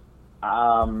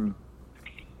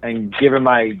 And given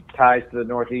my ties to the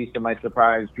Northeast, it might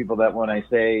surprise people that when I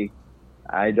say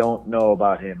I don't know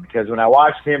about him. Because when I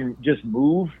watched him just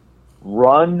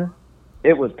run,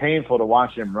 it was painful to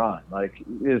watch him run. Like,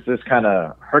 it was this kind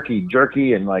of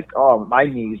herky-jerky and my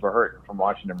knees were hurting from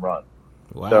watching him run.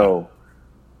 Wow. So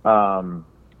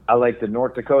I like the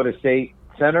North Dakota State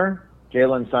center,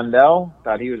 Jalen Sundell.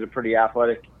 Thought he was a pretty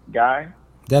athletic guy.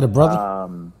 That a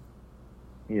brother?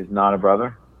 He is not a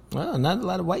brother. Well, not a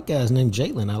lot of white guys named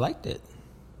Jalen. I like that.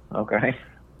 Okay.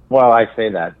 Well, I say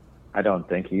that. I don't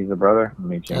think he's a brother. Let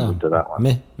me change it to that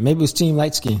one. Maybe it's Team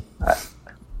Light Skin.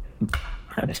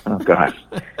 Oh, gosh.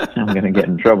 I'm going to get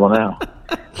in trouble now.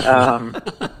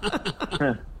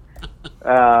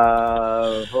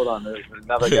 Hold on. There's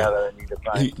another guy that I need to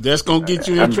find. That's gonna get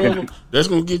you in trouble. That's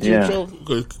gonna get you in trouble.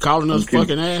 Because calling us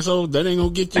fucking assholes, that ain't gonna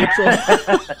get you in trouble.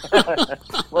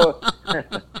 Well,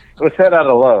 it was said out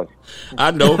of love.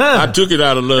 I know. I took it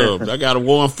out of love. I got a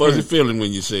warm, fuzzy feeling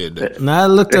when you said that. Now I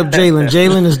looked up Jalen.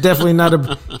 Jalen is definitely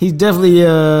not he's definitely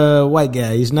a white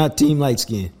guy. He's not team light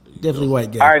skin. Definitely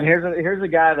white guy. All right, here's a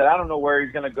guy that I don't know where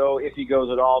he's going to go, if he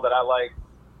goes at all, that I like.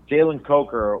 Jalen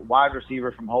Coker, wide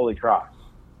receiver from Holy Cross.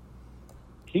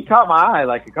 He caught my eye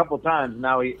like a couple times.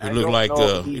 Now he looked like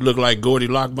Gordy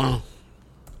Lockbaum.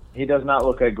 He does not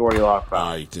look like Gordy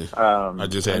Lockbaum. All right, I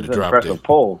just had to drop that.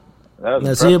 Pull.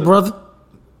 That's he a brother?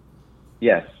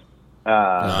 Yes.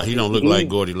 He don't look like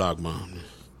Gordy Lockbaum.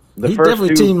 He's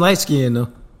definitely team light skin though.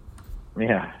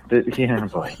 Yeah, yeah,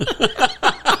 boy.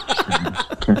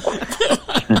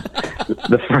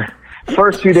 The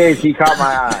first 2 days he caught my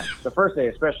eye. The first day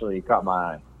especially, he caught my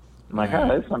eye. I'm like,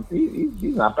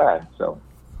 he's not bad. So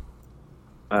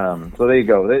there you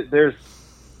go. There's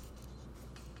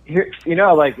here,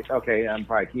 okay, I'm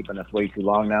probably keeping us way too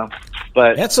long now,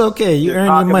 but that's okay. You earned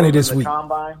your money this week.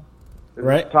 Combine,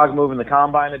 right? Talk moving the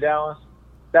combine to Dallas.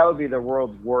 That would be the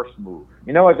world's worst move.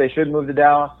 You know what they should move to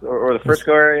Dallas or the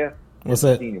Frisco area? What's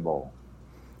that? Senior Bowl.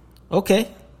 Okay.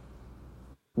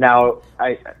 Now would.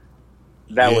 I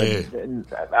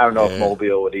don't know if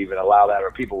Mobile would even allow that,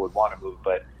 or people would want to move.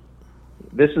 But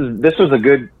this was a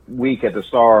good week at the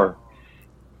Star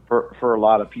for a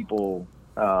lot of people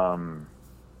and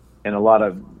a lot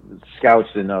of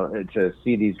scouts to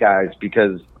see these guys,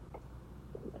 because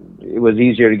it was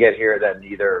easier to get here than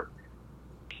either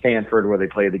Stanford, where they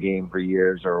played the game for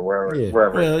years, or wherever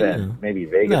it's been. Maybe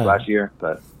Vegas last year,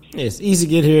 but. Yeah, it's easy to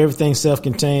get here. Everything's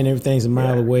self-contained. Everything's a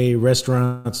mile away.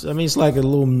 Restaurants. I mean, it's like a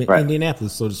little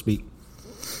Indianapolis, so to speak.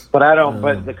 But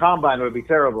but the combine would be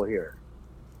terrible here,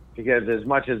 because as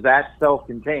much as that's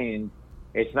self-contained,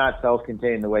 it's not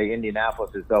self-contained the way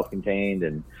Indianapolis is self-contained,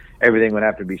 and everything would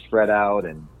have to be spread out,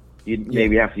 and you'd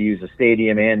maybe have to use the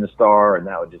stadium and the Star, and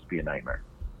that would just be a nightmare.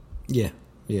 Yeah.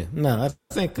 Yeah, no, I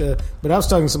think, but I was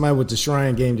talking to somebody with the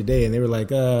Shrine game today, and they were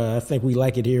like, I think we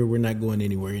like it here. We're not going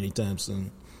anywhere anytime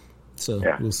soon. So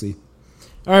We'll see.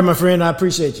 All right, my friend, I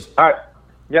appreciate you. All right.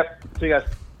 Yep. See you guys.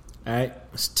 All right.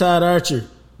 It's Todd Archer,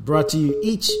 brought to you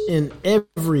each and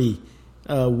every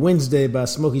Wednesday by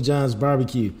Smokey John's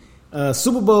Barbecue.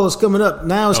 Super Bowl is coming up.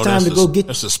 Now it's time to go get.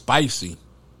 That's a spicy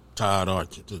Todd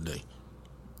Archer today.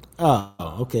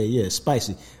 Oh, okay. Yeah,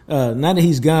 spicy. Now that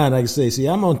he's gone, I can say, see,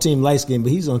 I'm on team light skin,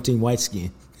 but he's on team white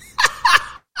skin.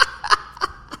 I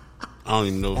don't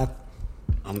even know.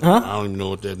 I don't even know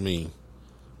what that means.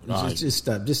 Just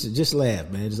stop. Just laugh,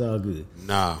 man. It's all good.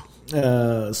 Nah.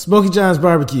 Smokey John's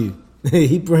Barbecue.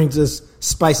 He brings us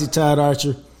spicy Todd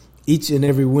Archer each and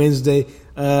every Wednesday.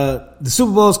 The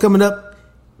Super Bowl is coming up.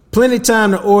 Plenty of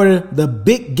time to order the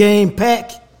big game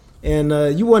pack. And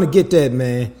you want to get that,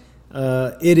 man.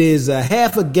 It is a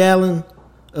half a gallon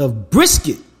of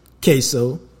brisket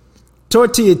queso,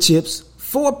 tortilla chips,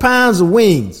 4 pounds of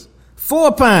wings,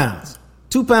 4 pounds,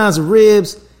 2 pounds of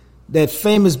ribs, that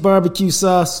famous barbecue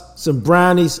sauce, some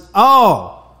brownies,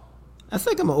 all. I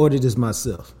think I'm going to order this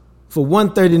myself for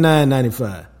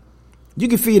 $139.95. You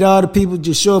can feed all the people.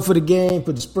 Just show up for the game,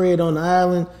 put the spread on the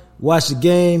island, watch the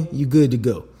game. You good to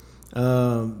go.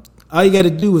 All you got to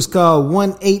do is call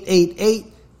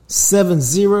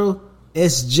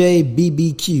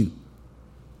 1-888-70-SJBBQ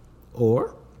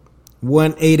or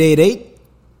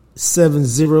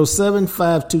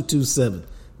 1-888-707-5227.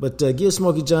 But give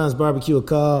Smokey John's Barbecue a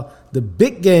call. The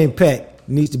big game pack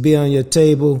needs to be on your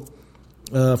table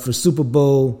for Super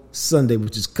Bowl Sunday,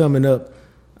 which is coming up.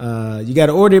 You got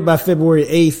to order it by February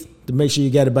 8th to make sure you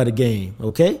got it by the game,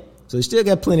 okay? So you still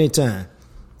got plenty of time.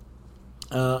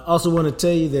 Also want to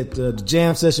tell you that the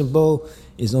Jam Session Bowl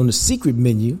is on the secret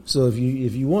menu. So if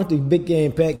you want the big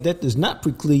game pack, that does not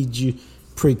preclude you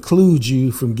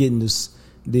from getting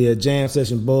the Jam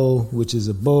Session Bowl, which is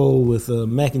a bowl with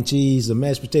mac and cheese, a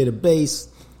mashed potato base,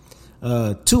 2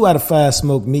 out of 5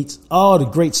 smoked meats, all the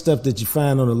great stuff that you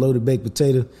find on a loaded baked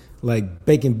potato, like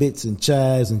bacon bits and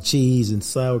chives and cheese and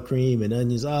sour cream and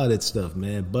onions, all that stuff,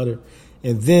 man, butter.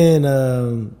 And then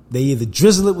they either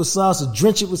drizzle it with sauce or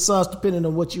drench it with sauce, depending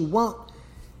on what you want.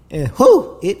 And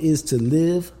it is to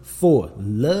live for.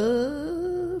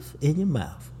 Love in your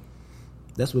mouth.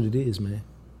 That's what it is, man.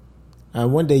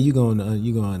 One day you're gonna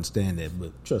understand that,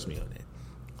 but trust me on that.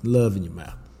 Love in your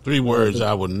mouth. 3 words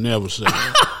I would never say.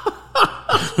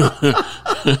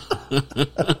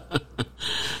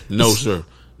 No, sir.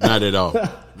 Not at all.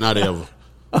 Not ever.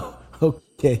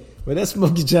 Okay. Well, that's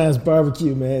Smokey John's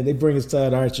Barbecue, man. They bring us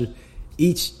Todd Archer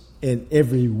each and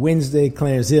every Wednesday,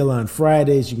 Clarence Hill on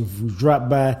Fridays. You can drop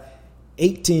by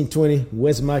 1820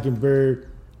 West Mockingbird,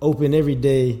 open every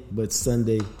day but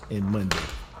Sunday and Monday.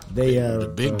 They are the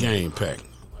big game pack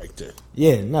like that.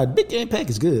 Yeah, no, the big game pack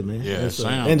is good, man. Yeah, it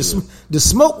sounds and the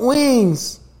smoked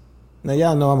wings. Now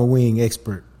y'all know I'm a wing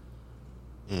expert.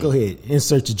 Go ahead,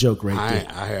 insert your joke right there.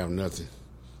 I have nothing.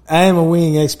 I am a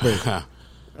wing expert.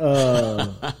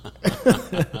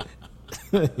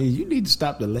 You need to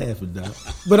stop the laughing, dog.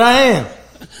 But I am.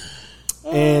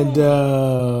 And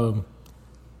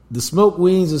the smoked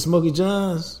wings of Smokey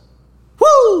John's,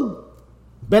 woo,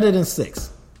 better than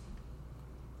sex.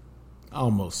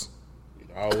 Almost.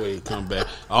 Always come back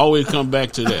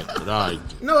to that. But all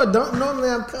right. No, I don't. Normally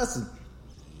I'm cussing.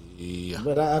 Yeah.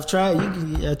 But I've tried.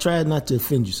 I tried not to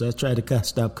offend you, so I tried to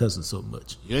stop cussing so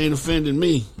much. You ain't offending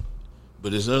me,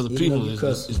 but it's other people.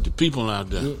 It's the people out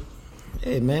there. Yeah.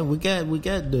 Hey man, we got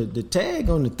the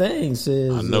tag on the thing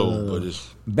says. I know, but it's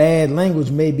bad language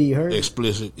may be heard.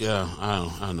 Explicit. Yeah,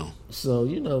 I know. So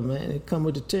man, it come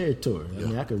with the territory. Yeah. I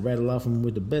mean, I could rattle off them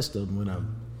with the best of them when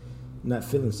I'm not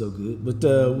feeling so good. But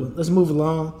let's move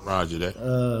along. Roger that.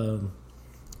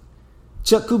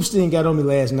 Chuck Cooperstein got on me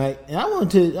last night, and I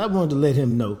wanted to let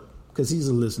him know because he's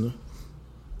a listener.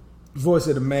 Voice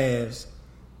of the Mavs.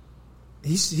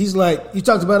 He's like, you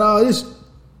talked about all this.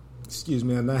 Excuse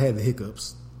me, I had the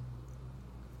hiccups.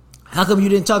 How come you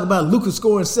didn't talk about Luka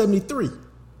scoring 73?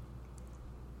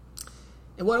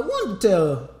 And what I wanted to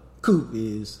tell Coop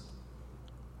is,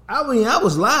 I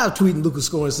was live tweeting Luka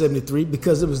scoring 73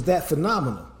 because it was that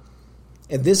phenomenal.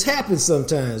 And this happens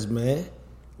sometimes, man.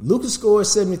 Luka scored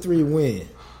 73 win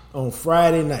on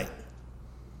Friday night.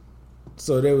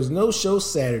 So there was no show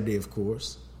Saturday, of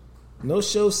course. We did the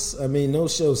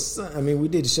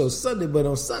show Sunday, but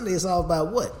on Sunday it's all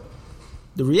about what?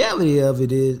 The reality of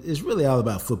it is it's really all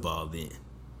about football then.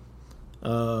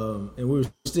 And we were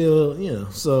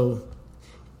still, so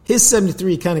his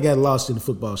 73 kind of got lost in the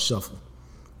football shuffle.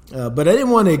 But I didn't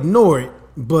want to ignore it,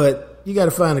 but you got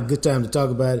to find a good time to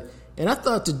talk about it. And I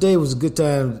thought today was a good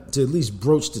time to at least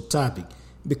broach the topic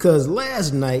because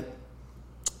last night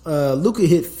Luka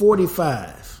hit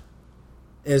 45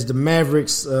 as the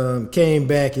Mavericks came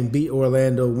back and beat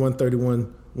Orlando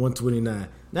 131-129.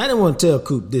 Now, I didn't want to tell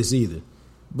Coop this either,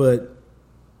 but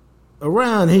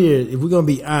around here, if we're going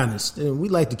to be honest, and we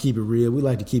like to keep it real, we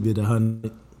like to keep it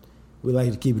 100, we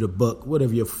like to keep it a buck,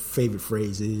 whatever your favorite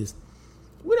phrase is.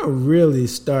 We don't really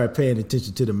start paying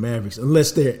attention to the Mavericks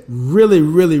unless they're really,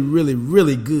 really, really,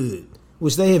 really good,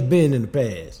 which they have been in the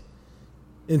past,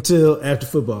 until after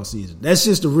football season. That's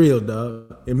just the real,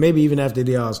 dog, and maybe even after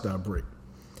the All-Star break.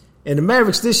 And the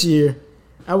Mavericks this year,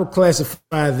 I would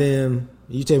classify them,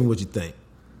 you tell me what you think.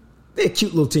 They're a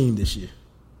cute little team this year.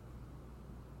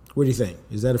 What do you think?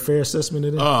 Is that a fair assessment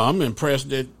of them? I'm impressed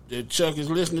that Chuck is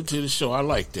listening to the show. I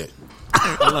like that.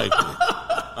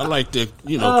 I like the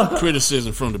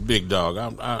criticism from the big dog.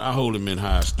 I hold him in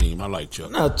high esteem. I like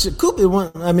Chuck. No, Coop is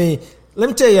one. I mean, let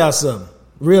me tell y'all something.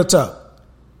 Real talk.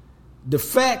 The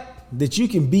fact that you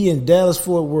can be in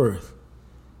Dallas-Fort Worth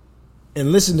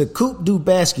and listen to Coop do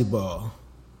basketball,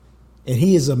 and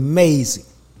he is amazing.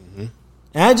 Mm-hmm.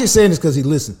 And I'm just saying this because he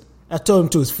listened. I told him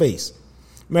to his face.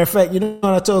 Matter of fact, you know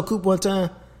what I told Coop one time?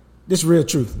 This is real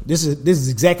truth. This is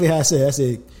exactly how I said it. I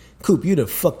said, Coop, you done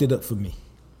fucked it up for me.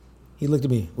 He looked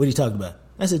at me. What are you talking about?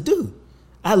 I said, dude,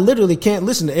 I literally can't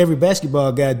listen to every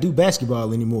basketball guy do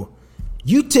basketball anymore.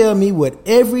 You tell me what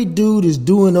every dude is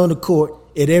doing on the court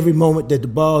at every moment that the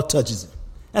ball touches him.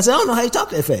 I said, I don't know how you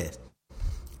talk that fast.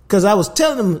 Because I was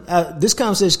telling him, this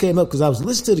conversation came up because I was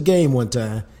listening to the game one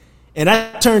time, and I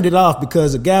turned it off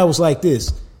because the guy was like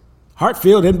this.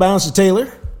 Hartfield inbounds to Taylor.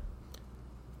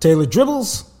 Taylor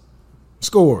dribbles,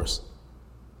 scores.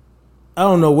 I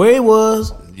don't know where he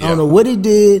was. Yeah. I don't know what he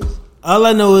did. All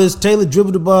I know is Taylor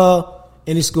dribbled the ball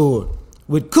and he scored.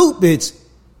 With Coop, it's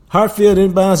Hartfield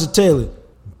inbounds to Taylor,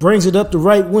 brings it up the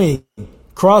right wing,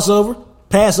 crossover,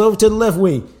 pass over to the left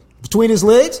wing. Between his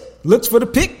legs, looks for the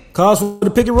pick, calls for the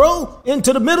pick and roll,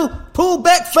 into the middle, pull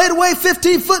back, fade away,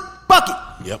 15-foot bucket.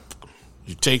 Yep.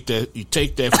 You take that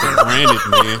for granted,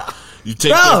 man. You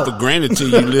take that for granted till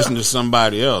you listen to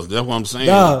somebody else. That's what I'm saying.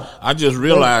 I just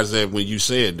realized that when you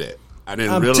said that. I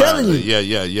didn't realize telling you.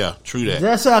 Yeah. True that.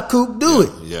 That's how Coop do it.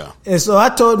 Yeah. And so I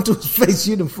told him to his face,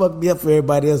 you done fucked me up for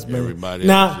everybody else, man. Everybody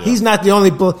now, else, yeah. he's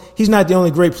not the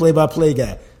only great play-by-play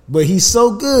guy. But he's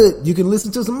so good, you can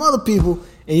listen to some other people,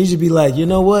 and you should be like, you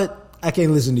know what? I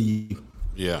can't listen to you.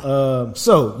 Yeah.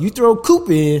 So you throw Coop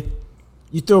in,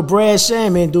 you throw Brad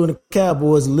Sham in doing the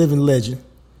Cowboys, a living legend.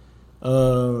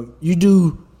 You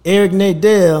do Eric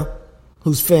Nadell,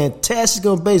 who's fantastic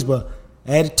on baseball.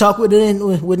 I had to talk with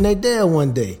Nadell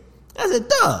one day. I said,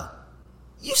 dog,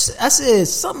 I said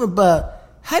something about,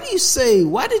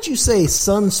 why did you say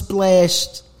sun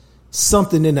splashed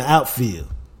something in the outfield?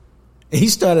 And he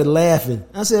started laughing.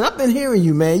 I said, I've been hearing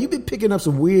you, man. You've been picking up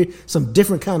some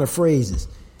different kind of phrases.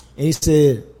 And he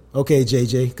said, okay,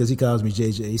 JJ, because he calls me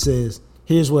JJ. He says,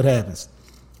 here's what happens.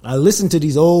 I listen to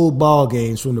these old ball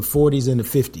games from the 40s and the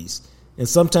 50s. And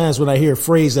sometimes when I hear a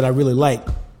phrase that I really like,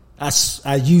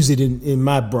 I use it in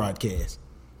my broadcast.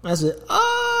 I said,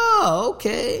 oh,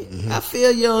 okay. Mm-hmm. I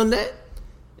feel you on that.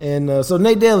 And so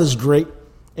Nadell is great.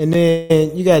 And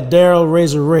then you got Daryl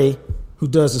Razor Ray, who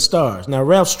does the Stars. Now,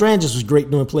 Ralph Strangis was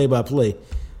great doing play-by-play.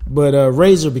 But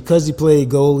Razor, because he played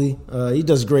goalie, he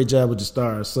does a great job with the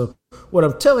Stars. So what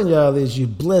I'm telling y'all is you're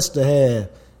blessed to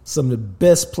have some of the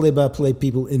best play-by-play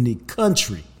people in the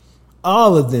country.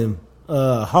 All of them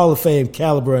Hall of Fame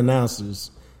caliber announcers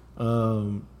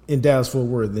in Dallas-Fort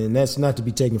Worth. And that's not to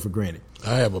be taken for granted.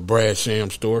 I have a Brad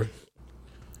Sham story.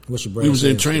 What's your Brad We was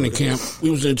in Sham training story? camp. We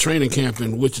was in training camp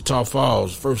in Wichita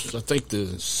Falls. First, I think the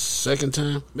second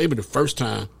time, maybe the first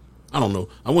time. I don't know.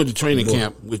 I went to training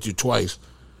camp with you twice,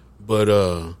 but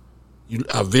I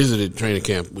visited training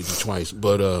camp with you twice.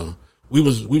 But we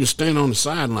was standing on the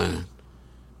sideline,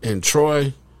 and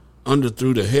Troy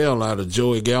underthrew the hell out of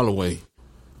Joey Galloway,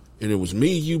 and it was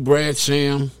me, you, Brad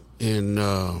Sham, and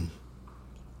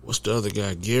what's the other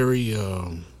guy? Gary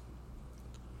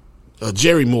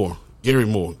Moore. And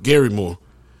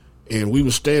we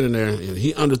were standing there, and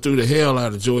he underthrew the hell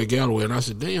out of Joey Galloway. And I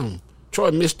said, damn,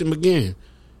 Troy missed him again.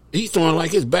 He's throwing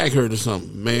like his back hurt or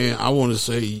something. Man, I want to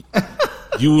say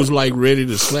you was like ready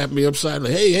to slap me upside.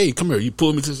 Like, hey, come here. You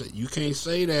pulled me to say, you can't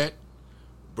say that.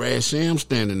 Brad Sham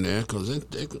standing there because,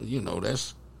 you're going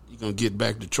to get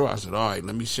back to Troy. I said, all right,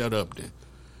 let me shut up then.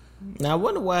 Now, I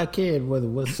wonder why I cared whether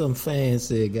what some fans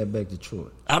said got back to Troy.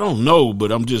 I don't know,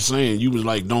 but I'm just saying, you was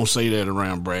like, don't say that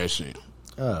around Brad Sham.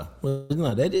 Well,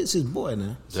 no, that is his boy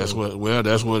now. So. That's what it was.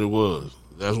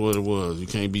 That's what it was. You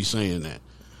can't be saying that.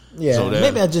 Yeah, so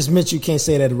maybe I just meant you can't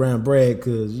say that around Brad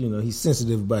because, he's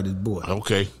sensitive about his boy.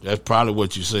 Okay, that's probably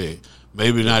what you said.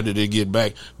 Maybe not that they get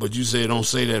back, but you said don't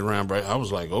say that around Brad. I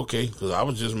was like, okay, because I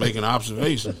was just making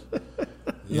observations.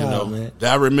 Man.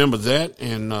 I remember that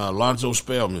and Lonzo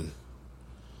Spellman,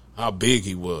 how big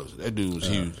he was. That dude was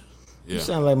huge. Yeah. You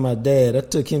sound like my dad. I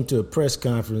took him to a press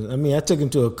conference. I took him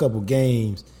to a couple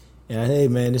games. And hey,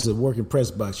 man, this is a working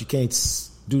press box. You can't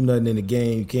do nothing in the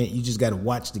game. You just got to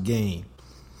watch the game.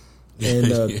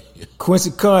 And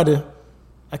Quincy Carter,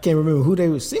 I can't remember who they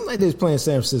were. Seemed like they was playing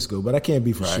San Francisco, but I can't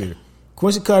be for sure.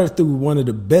 Quincy Carter threw one of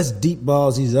the best deep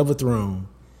balls he's ever thrown.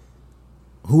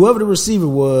 Whoever the receiver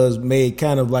was made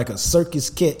kind of like a circus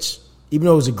catch, even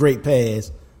though it was a great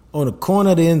pass, on the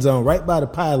corner of the end zone, right by the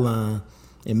pylon.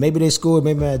 And maybe they scored,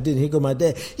 maybe I didn't. Here go my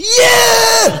dad.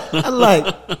 Yeah!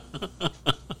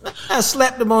 I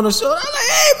slapped him on the shoulder. I'm like,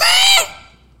 hey, man,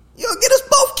 you'll get us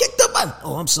both kicked up.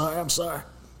 Oh, I'm sorry.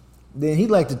 Then he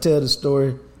liked to tell the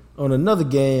story on another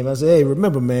game. I said, hey,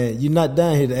 remember, man, you're not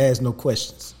down here to ask no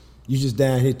questions. You're just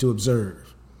down here to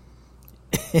observe.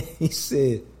 He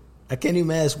said, I can't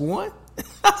even ask one.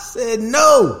 I said,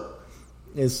 no.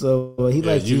 And so he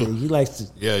likes to.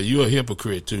 Yeah, you a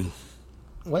hypocrite, too.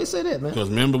 Why you say that, man? Because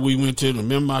remember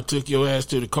I took your ass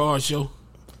to the car show?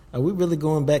 Are we really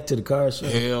going back to the car show?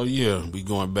 Hell yeah, we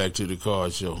going back to the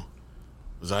car show.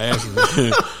 Because I asked him,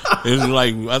 it's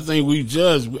like, I think we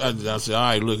judged. I said, all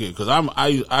right, look at it. Because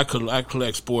I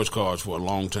collect sports cards for a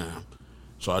long time.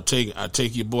 So I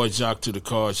take your boy Jock to the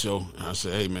car show, and I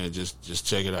said, hey, man, just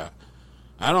check it out.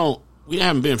 We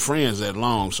haven't been friends that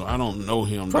long, so I don't know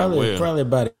him that well. Probably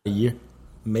about a year,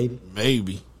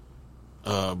 maybe.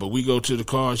 But we go to the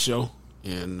car show,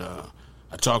 and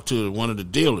I talk to one of the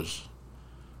dealers,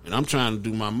 and I'm trying to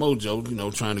do my mojo,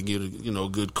 trying to get a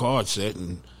good card set.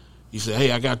 And he said,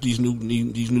 "Hey, I got these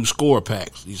new score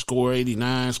packs, these score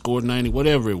 89, score 90,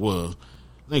 whatever it was.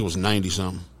 I think it was 90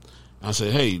 something." I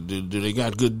said, "Hey, do they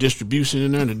got good distribution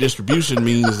in there?" And the distribution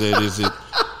means that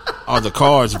are the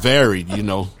cards varied,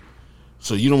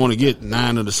 So you don't want to get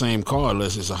 9 of the same card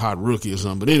unless it's a hot rookie or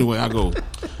something. But anyway, I go,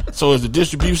 so is the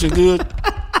distribution good?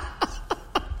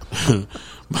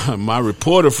 my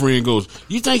reporter friend goes,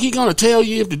 you think he's going to tell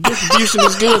you if the distribution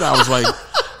is good? I was like,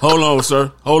 hold on,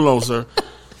 sir.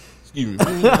 Excuse me,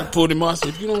 man. I pulled him off. I said,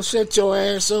 if you don't shut your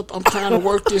ass up, I'm trying to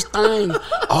work this thing.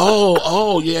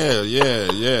 Oh,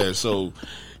 yeah. So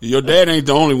Your dad ain't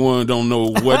the only one don't know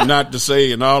what not to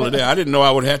say and all of that. I didn't know I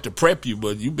would have to prep you,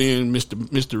 but you being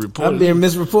Mr. Reporter. I'm being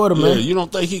Mr. Reporter, man. You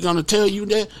don't think he gonna tell you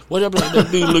that? Whatever. That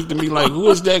dude looked at me like,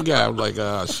 who is that guy? I was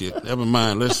like, shit, never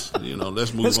mind. Let's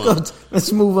move on.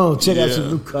 Let's move on. Check out your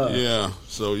new car. Yeah.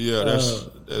 So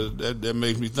that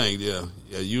makes me think. Yeah,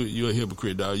 you a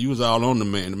hypocrite, dog. You was all on the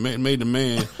man. The man made the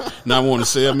man not want to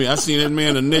sell me. I seen that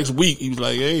man the next week. He was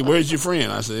like, "Hey, where's your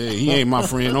friend?" I said, "Hey, he ain't my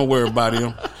friend. Don't worry about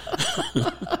him."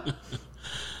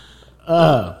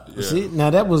 See, now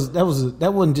that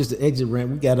wasn't just an exit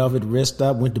ramp. We got off at the rest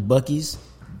stop, went to Buc-ee's,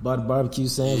 bought a barbecue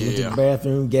sandwich, went to the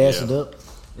bathroom, gassed it up,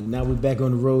 and now we're back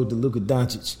on the road to Luka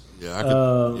Doncic.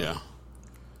 Yeah,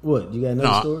 What, you got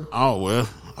another story? Oh well,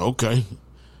 okay.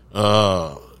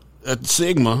 At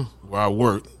Sigma, where I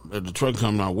work, at the truck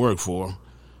company I work for,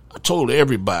 I told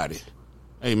everybody,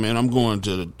 "Hey man, I'm going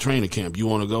to the training camp. You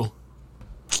want to go?"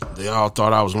 They all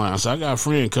thought I was lying. I said, "I got a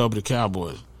friend cover the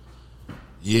Cowboys."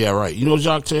 Yeah, right. You know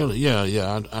Jock Taylor?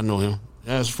 Yeah, I know him.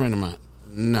 That's a friend of mine.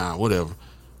 Nah, whatever.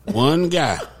 One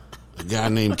guy, a guy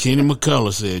named Kenny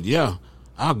McCullough, said, "Yeah,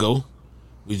 I'll go."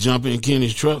 We jump in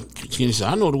Kenny's truck. Kenny said,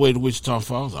 "I know the way to Wichita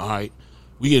Falls." All right.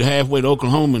 We get halfway to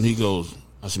Oklahoma, and he goes,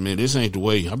 I said, "Man, this ain't the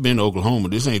way. I've been to Oklahoma.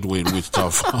 This ain't the way to Wichita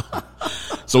Falls."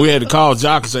 So we had to call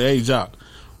Jock and say, "Hey, Jock,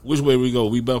 which way we go?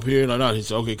 We up here?" He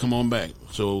said, "Okay, come on back."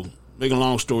 So, making a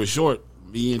long story short,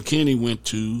 me and Kenny went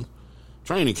to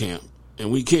training camp,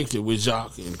 and we kicked it with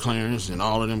Jock and Clarence and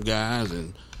all of them guys,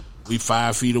 and we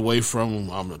 5 feet away from,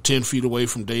 10 feet away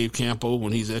from Dave Campo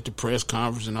when he's at the press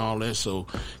conference and all that. So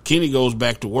Kenny goes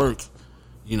back to work,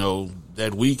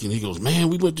 that week, and he goes, "Man,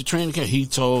 we went to training camp." He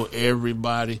told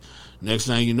everybody. Next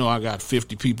thing you know, I got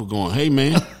 50 people going, "Hey,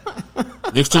 man,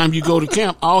 next time you go to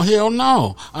camp." "Oh, hell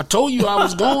no. I told you I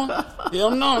was going."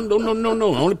 "Hell no. The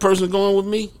only person going with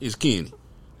me is Kenny.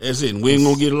 That's it. And we ain't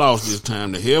going to get lost this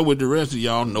time. The hell with the rest of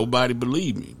y'all. Nobody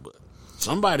believed me. But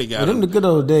somebody got them the good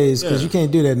old days, because you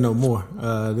can't do that no more.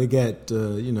 They got,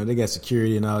 they got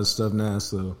security and all this stuff now.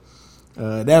 So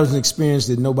that was an experience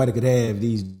that nobody could have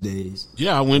these days.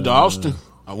 Yeah, I went to Austin.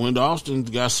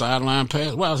 Got sideline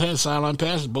pass. Well, I had sideline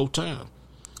passes both times.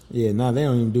 Yeah, now they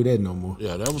don't even do that no more.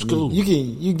 Yeah, that was cool.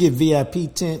 You get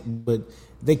VIP tent, but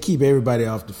they keep everybody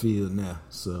off the field now.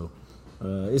 So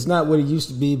it's not what it used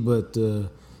to be, but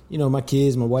my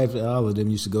kids, my wife, all of them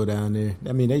used to go down there.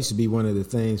 I mean, that used to be one of the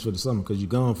things for the summer because you're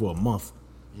gone for a month.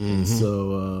 Mm-hmm.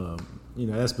 So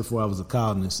that's before I was a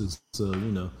columnist. So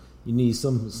you need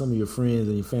some of your friends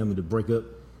and your family to break up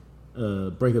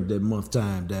that month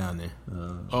time down there.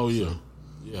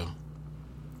 Yeah.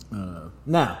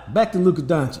 Now back to Luka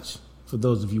Doncic. For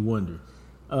those of you wondering,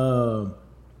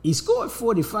 he scored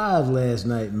 45 last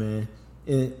night, man.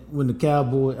 And when the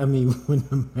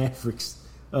Mavericks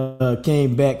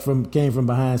came from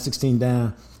behind 16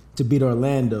 down to beat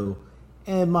Orlando.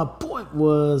 And my point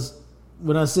was,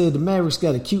 when I said the Mavericks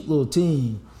got a cute little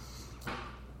team,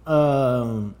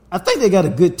 I think they got a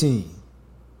good team,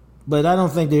 but I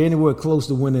don't think they're anywhere close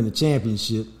to winning a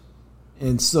championship.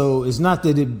 And so it's not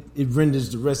that it renders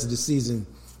the rest of the season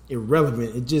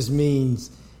irrelevant. It just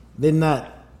means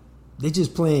they're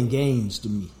just playing games to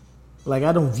me. Like,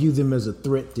 I don't view them as a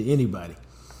threat to anybody.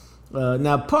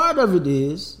 Now, part of it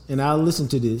is, and I'll listen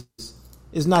to this,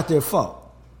 it's not their fault.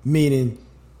 Meaning,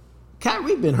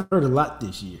 Kyrie been hurt a lot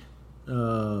this year.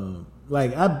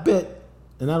 I bet,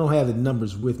 and I don't have the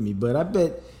numbers with me, but I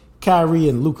bet Kyrie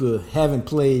and Luka haven't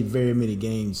played very many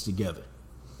games together.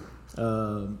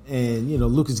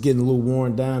 Luka's getting a little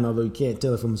worn down, although you can't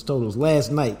tell it from his totals.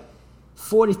 Last night,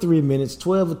 43 minutes,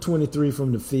 12 of 23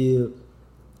 from the field,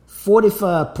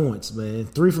 45 points, man.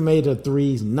 3 from 8 of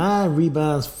threes, 9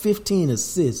 rebounds, 15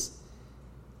 assists.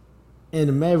 And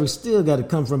the Mavericks still got to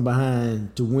come from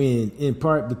behind to win, in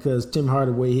part because Tim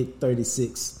Hardaway hit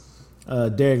 36.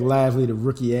 Derek Lively, the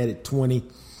rookie, added 20.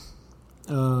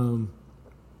 And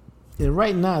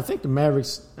right now, I think the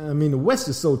Mavericks, the West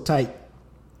is so tight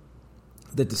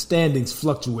that the standings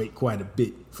fluctuate quite a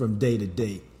bit from day to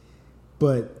day.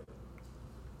 But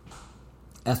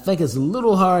I think it's a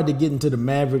little hard to get into the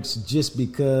Mavericks just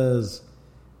because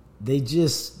I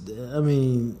just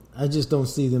don't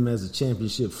see them as a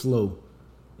championship flow.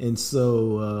 And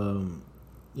so,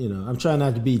 I'm trying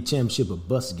not to be a championship or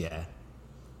bust guy.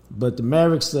 But the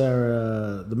Mavericks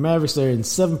are in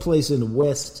 7th place in the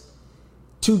West,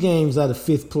 2 games out of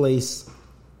 5th place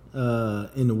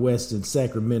in the West in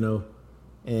Sacramento.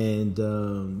 And,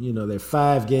 they're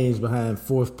 5 games behind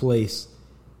 4th place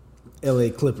LA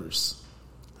Clippers.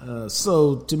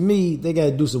 So to me, they got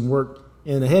to do some work.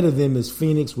 And ahead of them is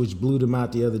Phoenix, which blew them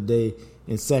out the other day,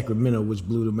 and Sacramento, which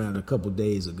blew them out a couple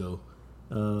days ago.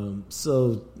 And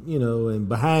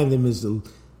behind them is the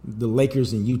the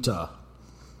Lakers and Utah.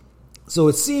 So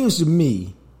it seems to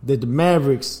me that the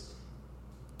Mavericks,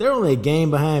 they're only a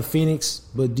game behind Phoenix,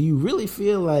 but do you really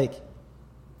feel like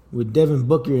with Devin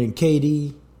Booker and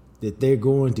KD that they're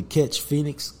going to catch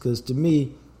Phoenix? Because to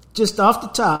me, just off the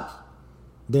top,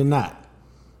 they're not.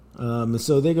 And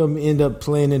so they're going to end up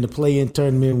playing in the play-in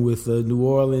tournament with New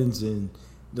Orleans and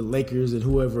the Lakers and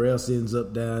whoever else ends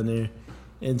up down there.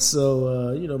 And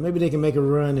so, maybe they can make a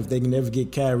run if they can ever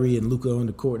get Kyrie and Luka on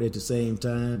the court at the same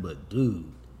time. But, dude,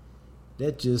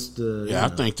 that just I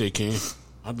think they can.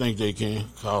 I think they can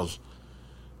because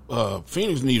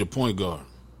Phoenix need a point guard.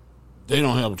 They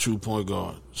don't have a true point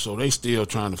guard, so they still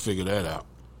trying to figure that out.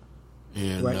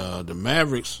 And right. The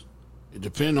Mavericks, it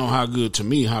depends on how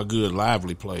good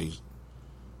Lively plays,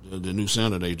 the new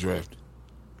center they drafted.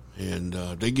 And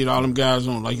they get all them guys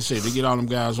on, like you said, they get all them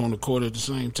guys on the court at the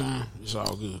same time. It's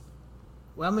all good.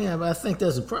 Well, I think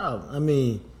that's a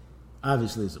problem.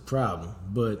 Obviously it's a problem,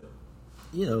 but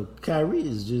Kyrie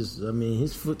is just,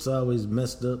 his foot's always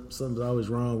messed up. Something's always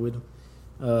wrong with him.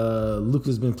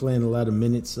 Luka's been playing a lot of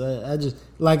minutes. I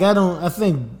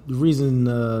think the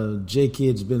reason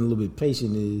J-Kid's been a little bit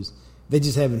patient is they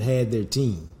just haven't had their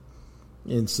team.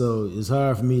 And so it's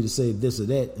hard for me to say this or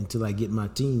that until I get my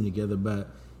team together.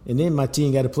 And then my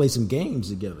team got to play some games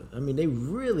together. They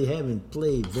really haven't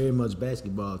played very much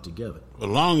basketball together. As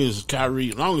long as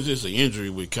it's an injury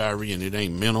with Kyrie and it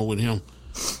ain't mental with him,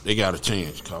 they got to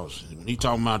change. Because when he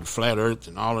talking about the flat earth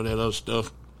and all of that other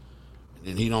stuff,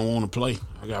 and he don't want to play,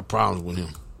 I got problems with him.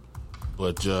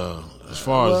 But as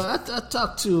far as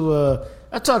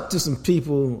I talked to some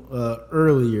people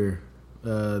earlier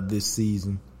this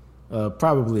season,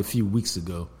 probably a few weeks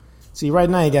ago. See, right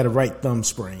now he got a right thumb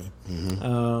sprain,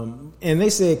 and they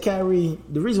said Kyrie.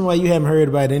 The reason why you haven't heard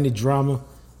about any drama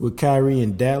with Kyrie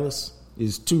in Dallas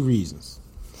is two reasons.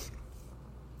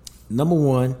 Number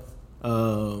one,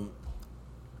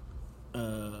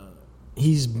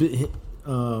 he's been.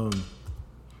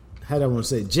 How do I want to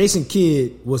say it? Jason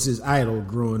Kidd was his idol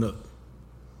growing up.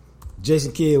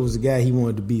 Jason Kidd was the guy he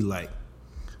wanted to be like.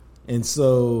 And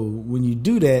so when you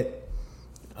do that,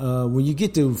 when you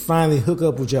get to finally hook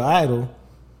up with your idol,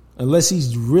 unless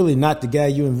he's really not the guy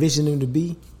you envision him to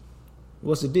be,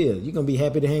 what's the deal? You're going to be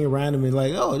happy to hang around him and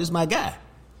like, oh, this is my guy.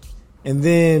 And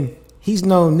then he's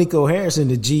known Nico Harrison,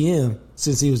 the GM,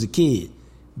 since he was a kid.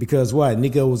 Because why?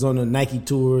 Nico was on the Nike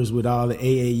tours with all the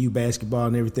AAU basketball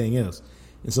and everything else.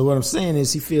 And so what I'm saying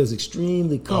is he feels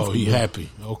extremely comfortable. Oh, he's happy.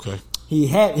 Okay.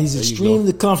 He's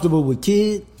extremely comfortable with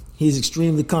Kidd. He's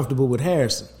extremely comfortable with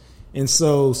Harrison. And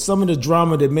so some of the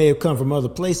drama that may have come from other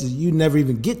places, you never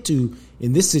even get to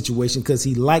in this situation because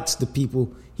he likes the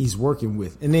people he's working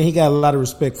with. And then he got a lot of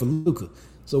respect for Luka.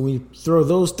 So when you throw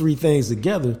those three things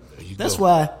together, that's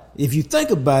why, if you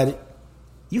think about it,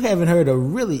 you haven't heard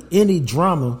of really any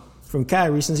drama from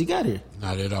Kyrie since he got here.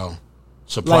 Not at all.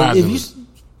 Surprisingly.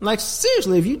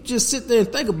 Seriously, if you just sit there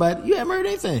and think about it, you haven't heard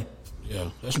anything. Yeah,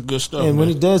 that's some good stuff. And when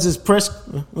he does his press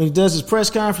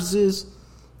conferences,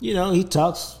 he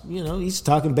talks. He's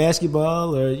talking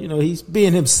basketball, or he's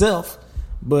being himself.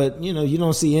 But you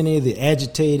don't see any of the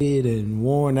agitated and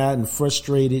worn out and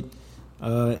frustrated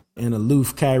and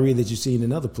aloof Kyrie that you've seen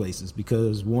in other places.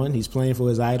 Because one, he's playing for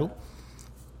his idol.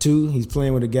 Two, he's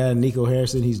playing with a guy, Nico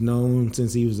Harrison, he's known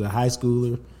since he was a high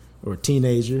schooler or a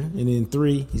teenager. And then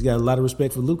three, he's got a lot of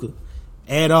respect for Luka.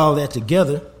 Add all that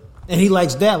together, and he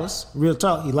likes Dallas. Real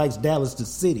talk, he likes Dallas, the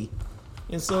city.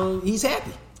 And so he's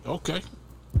happy. Okay.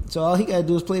 So all he got to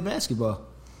do is play basketball.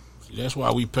 See, that's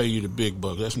why we pay you the big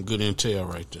bucks. That's some good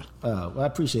intel right there. Well, I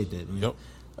appreciate that, man. Yep.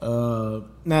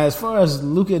 Now, as far as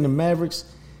Luka and the Mavericks,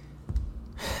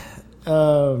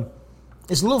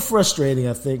 it's a little frustrating,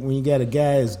 I think, when you got a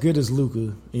guy as good as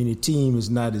Luka and your team is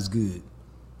not as good.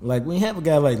 Like, when you have a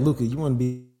guy like Luka, you want to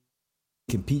be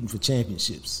competing for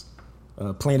championships.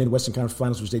 Playing in the Western Conference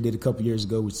Finals, which they did a couple years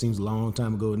ago, which seems a long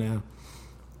time ago now.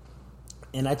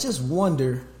 And I just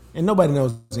wonder, and nobody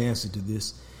knows the answer to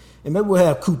this, and maybe we'll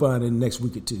have Coop on in the next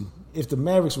week or two, if the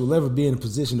Mavericks will ever be in a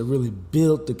position to really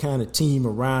build the kind of team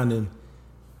around them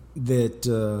that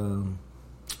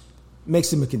makes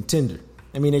them a contender.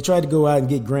 They tried to go out and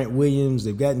get Grant Williams.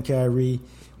 They've gotten Kyrie.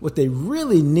 What they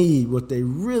really need, what they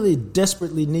really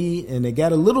desperately need, and they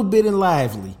got a little bit in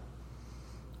Lively,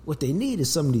 what they need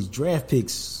is some of these draft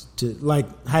picks to, like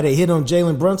how they hit on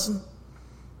Jalen Brunson.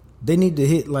 They need to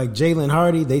hit like Jalen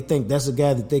Hardy. They think that's a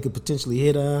guy that they could potentially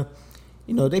hit on.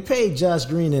 They paid Josh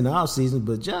Green in the offseason,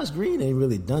 but Josh Green ain't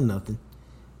really done nothing.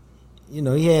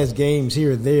 He has games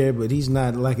here or there, but he's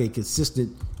not like a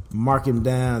consistent mark him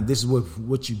down, this is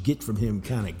what you get from him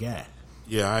kind of guy.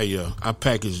 Yeah, I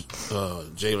packaged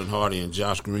Jalen Hardy and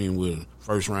Josh Green with a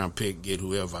first-round pick, get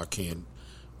whoever I can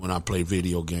when I play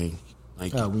video games.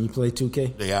 Thank you. When you play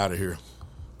 2K? They out of here.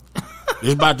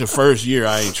 It's about the first year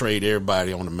I ain't trade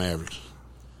everybody on the Mavericks.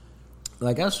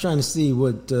 Like, I was trying to see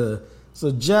what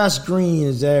so Josh Green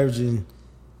is averaging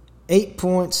 8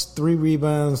 points, 3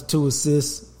 rebounds, 2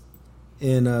 assists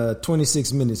in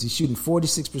 26 minutes. He's shooting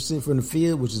 46% from the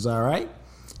field, which is all right.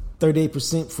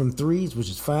 38% from threes, which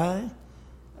is fine.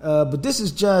 But this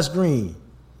is Josh Green.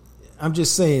 I'm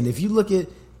just saying, if you look at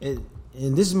and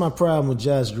this is my problem with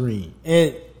Josh Green.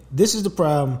 And this is the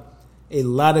problem a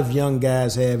lot of young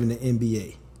guys have in the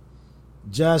NBA.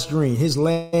 Josh Green, his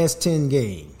last 10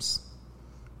 games,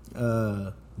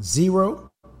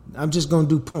 0. I'm just going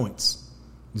to do points.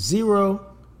 0,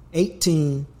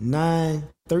 18, 9,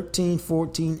 13,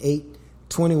 14, 8,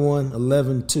 21,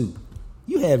 11, 2.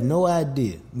 You have no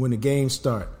idea when the game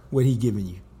starts what he giving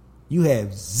you. You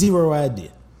have zero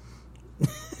idea.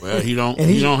 Well, he don't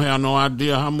have no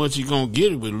idea how much he gonna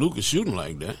get it with Luka shooting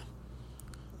like that.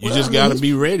 You just got to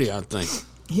be ready, I think.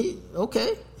 He's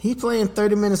playing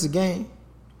 30 minutes a game,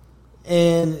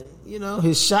 and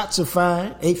his shots are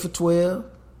fine. 8 for 12,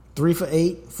 3 for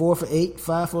 8, 4 for 8,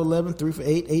 5 for 11, 3 for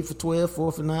 8, 8 for 12,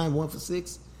 4 for 9, 1 for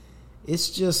 6. It's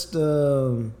just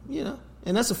and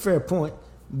that's a fair point,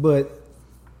 but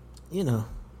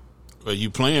Well,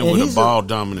 you playing with a ball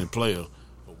dominant player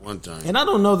for one time, and I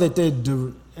don't know that they're.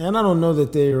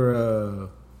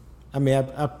 I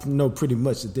know pretty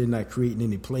much that they're not creating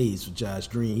any plays for Josh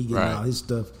Green. He getting all his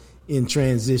stuff in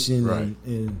transition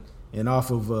and off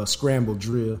of scramble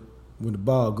drill when the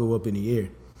ball go up in the air.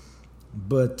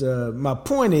 But my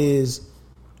point is,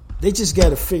 they just got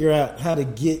to figure out how to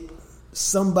get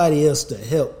somebody else to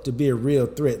help to be a real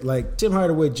threat. Like Tim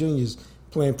Hardaway Jr. is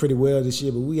playing pretty well this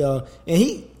year, but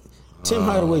Tim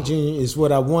Hardaway Jr. is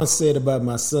what I once said about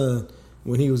my son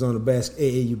when he was on the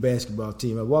AAU basketball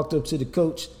team. I walked up to the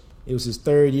coach. It was his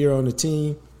 3rd year on the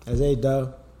team. I said, "Hey,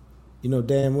 dog, you know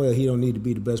damn well he don't need to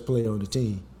be the best player on the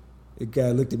team." The guy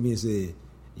looked at me and said,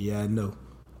 "Yeah, I know."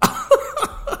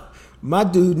 My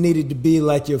dude needed to be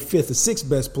like your 5th or 6th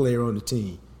best player on the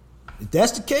team. If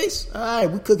that's the case, all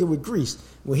right, we cooking with grease.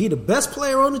 When he the best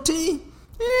player on the team,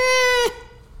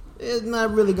 it's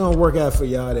not really going to work out for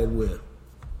y'all that well.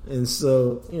 And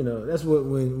so, that's what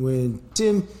when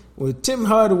Tim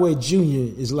Hardaway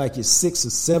Jr. is like your 6th or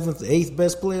 7th or 8th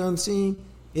best player on the team,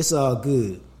 it's all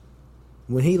good.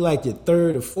 When he like your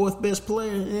 3rd or 4th best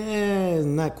player, it's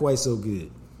not quite so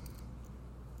good.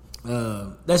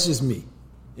 That's just me.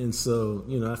 And so,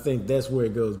 I think that's where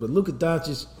it goes. But Luka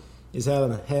Doncic is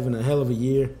having a hell of a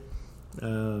year.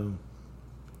 Do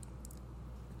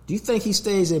you think he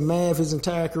stays at Mav his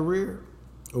entire career?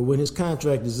 Or when his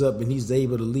contract is up and he's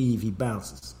able to leave, he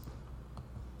bounces?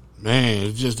 Man,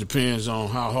 it just depends on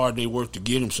how hard they work to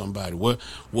get him somebody.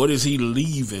 What is he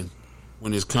leaving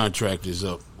when his contract is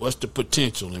up? What's the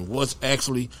potential? And what's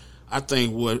actually, I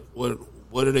think,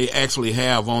 what do they actually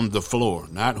have on the floor?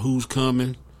 Not who's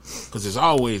coming, because it's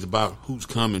always about who's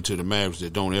coming to the Mavericks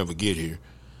that don't ever get here.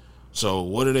 So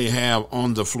what do they have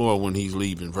on the floor when he's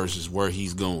leaving versus where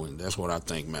he's going? That's what I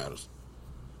think matters.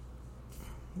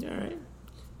 All right.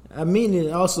 I mean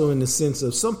it also in the sense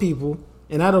of some people,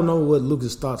 and I don't know what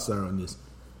Luka's thoughts are on this.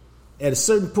 At a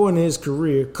certain point in his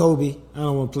career, Kobe, I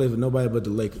don't want to play for nobody but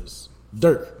the Lakers.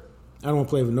 Dirk, I don't want to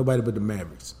play for nobody but the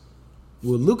Mavericks.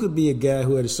 Will Luka be a guy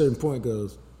who at a certain point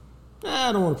goes,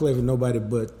 I don't want to play for nobody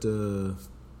but the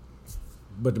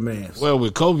Mavs? Well,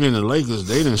 with Kobe and the Lakers,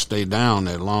 they didn't stay down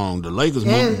that long. The Lakers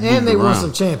moved they around. won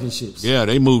some championships. Yeah,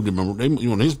 they moved him.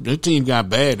 His team got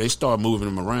bad. They started moving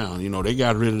him around. They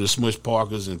got rid of the Smush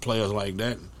Parkers and players like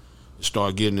that. They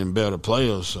started getting them better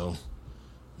players. So,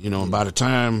 by the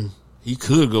time he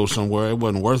could go somewhere, it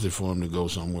wasn't worth it for him to go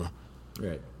somewhere.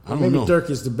 Right. I don't Maybe know. Dirk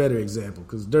is the better example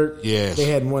because Dirk, they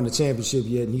hadn't won the championship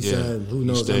yet, and he signed who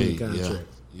knows how many contracts.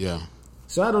 Yeah.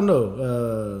 So I don't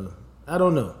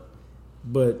know.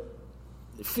 But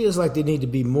it feels like they need to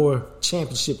be more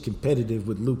championship competitive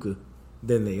with Luka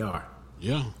than they are.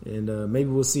 Yeah. And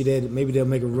maybe we'll see that. Maybe they'll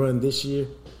make a run this year.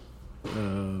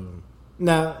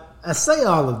 Now, I say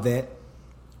all of that,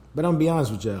 but I'm going to be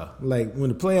honest with y'all. Like, when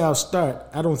the playoffs start,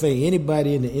 I don't think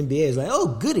anybody in the NBA is like, oh,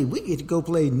 goody, we get to go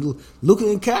play Luka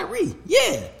and Kyrie.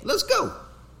 Yeah, let's go.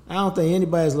 I don't think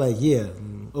anybody's like, yeah,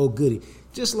 oh, goody.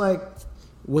 Just like,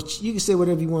 you can say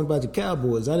whatever you want about the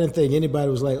Cowboys. I didn't think anybody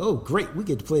was like, oh, great, we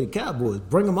get to play the Cowboys.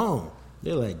 Bring them on.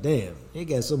 They're like, damn, they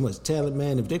got so much talent,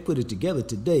 man. If they put it together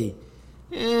today,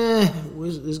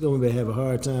 it's going to have a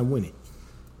hard time winning.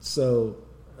 So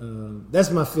that's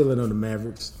my feeling on the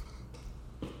Mavericks.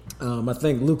 I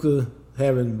think Luka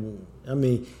having I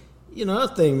mean,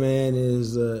 another thing, man,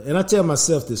 is, and I tell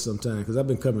myself this sometimes because I've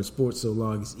been covering sports so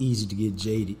long, it's easy to get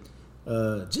jaded.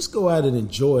 Just go out and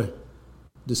enjoy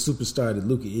the superstar that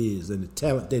Luka is and the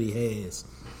talent that he has,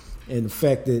 and the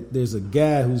fact that there's a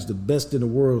guy who's the best in the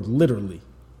world, literally,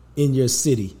 in your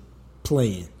city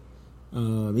playing.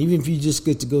 Even if you just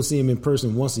get to go see him in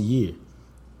person once a year,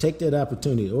 take that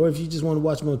opportunity. Or if you just want to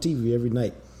watch him on TV every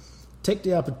night, take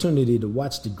the opportunity to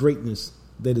watch the greatness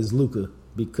that is Luka,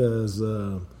 because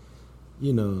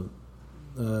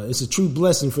it's a true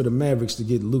blessing for the Mavericks to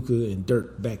get Luka and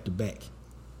Dirk back to back.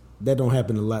 That don't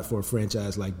happen a lot for a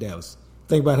franchise like Dallas.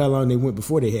 Think about how long they went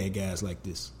before they had guys like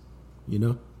this.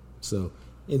 So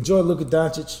enjoy Luka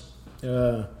Doncic.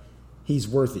 He's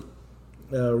worth it.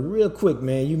 Real quick,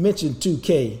 man, you mentioned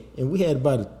 2K, and we had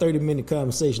about a 30-minute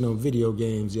conversation on video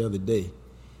games the other day.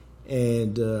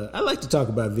 And I like to talk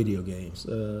about video games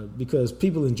because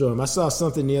people enjoy them. I saw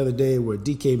something the other day where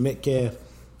DK Metcalf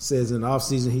says in the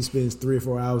offseason he spends 3 or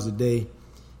 4 hours a day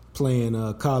playing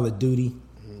Call of Duty.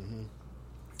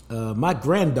 Mm-hmm. My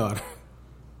granddaughter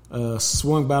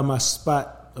swung by my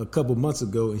spot a couple months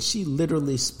ago, and she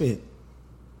literally spent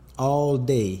all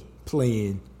day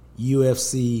playing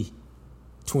UFC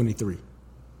 23.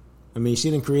 I mean,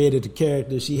 she done created a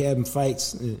character. She having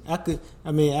fights. And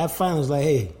I finally was like,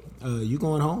 hey, you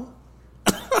going home?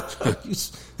 Can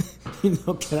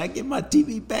I get my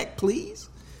TV back, please?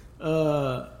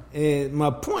 And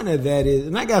my point of that is,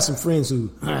 and I got some friends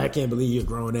who, I can't believe you're a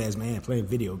grown-ass man playing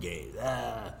video games.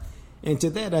 And to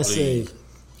that I say,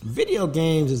 video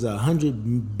games is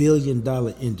 $100 billion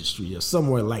industry or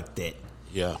somewhere like that.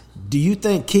 Yeah. Do you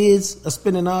think kids are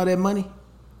spending all that money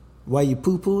while you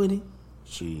poo-pooing it?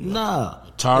 Shoot. Nah.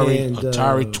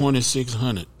 Atari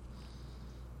 2600.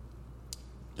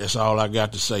 That's all I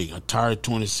got to say. Atari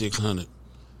 2600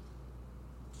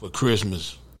 for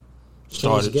Christmas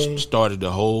started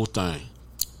the whole thing.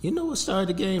 You know what started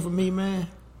the game for me, man?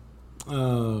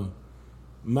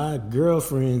 My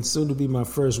girlfriend, soon to be my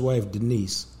first wife,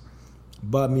 Denise,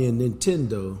 bought me a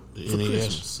Nintendo for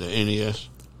Christmas. The NES.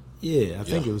 Yeah, I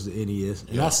think it was the NES.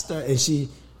 And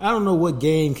I don't know what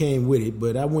game came with it,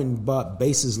 but I went and bought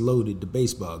Bases Loaded, the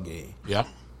baseball game. Yeah.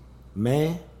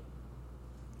 Man,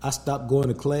 I stopped going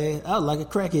to class. I was like a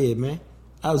crackhead, man.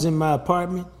 I was in my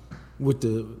apartment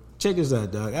check this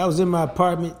out, dog. I was in my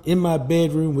apartment, in my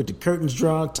bedroom with the curtains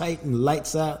drawn tight and the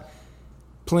lights out,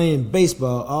 playing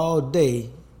baseball all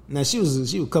day. Now, she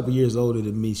was a couple years older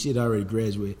than me. She had already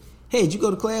graduated. Hey, did you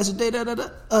go to class today?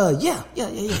 Yeah.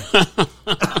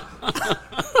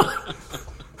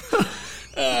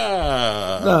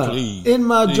 Please, in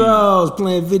my drawers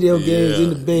playing video games in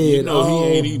the bed.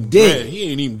 He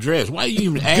ain't even dressed. Why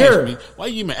you even ask me? Why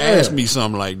you even ask me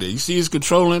something like that? You see his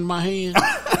controller in my hand.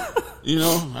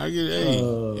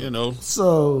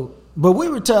 So, but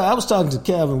I was talking to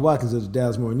Calvin Watkins of the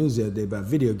Dallas Morning News the other day about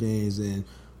video games, and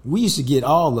we used to get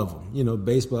all of them.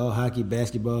 Baseball, hockey,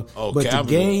 basketball. Oh, but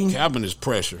Calvin is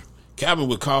pressure. Calvin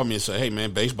would call me and say, "Hey,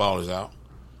 man, baseball is out.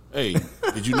 Hey,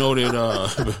 did you know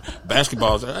that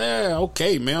basketball's out?" Yeah,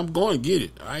 okay, man, I'm going to get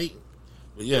it. All right.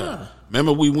 But yeah.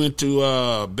 Remember we went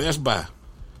to Best Buy,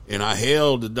 and I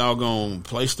held the doggone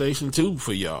PlayStation 2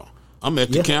 for y'all. I'm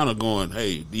at the counter going,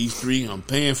 hey, these 3, I'm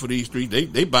paying for these 3.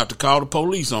 They about to call the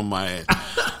police on my ass.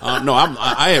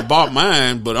 I had bought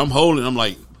mine, but I'm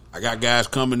like, I got guys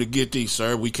coming to get these,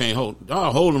 sir. We can't hold.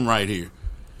 I'll hold them right here.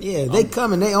 Yeah, they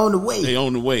coming. They on the way. They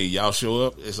on the way. Y'all show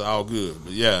up. It's all good.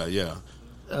 But yeah.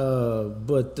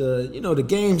 The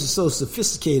games are so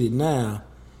sophisticated now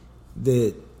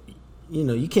that,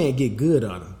 you can't get good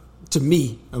on them. To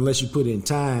me, unless you put in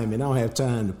time, and I don't have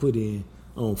time to put in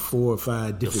on 4 or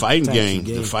 5 different the fighting types games. of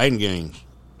games. The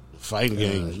fighting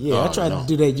games. Yeah, I tried to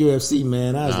do that UFC,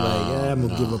 man. I was I'm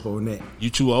gonna give up on that. You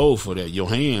too old for that. Your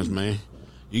hands, man.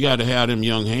 You got to have them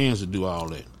young hands to do all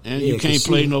that, and you can't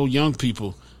play no young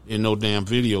people in no damn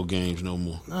video games no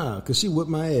more. Nah, because she whipped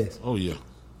my ass. Oh yeah.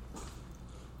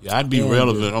 Yeah, I'd be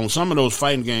relevant on some of those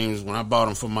fighting games when I bought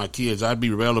them for my kids. I'd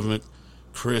be relevant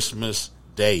Christmas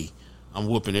Day. I'm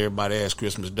whooping everybody's ass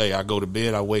Christmas Day. I go to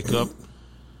bed. I wake up.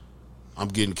 I'm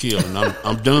getting killed, and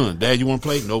I'm done. Dad, you want to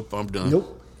play? Nope, I'm done.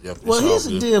 Nope. Yep, well, here's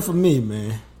the deal for me,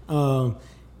 man.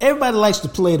 Everybody likes to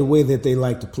play the way that they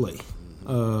like to play.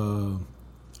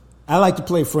 I like to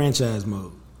play franchise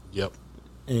mode. Yep.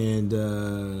 And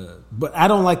but I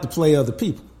don't like to play other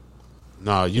people.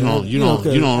 No, you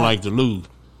don't like to lose.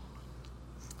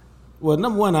 Well,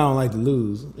 number one, I don't like to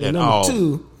lose. And At number all.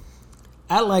 2,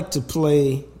 I like to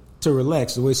play to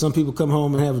relax. The way some people come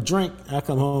home and have a drink, I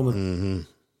come home and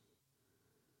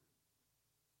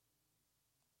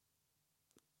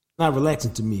not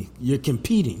relaxing to me. You're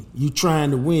competing. You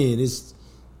trying to win.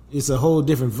 It's a whole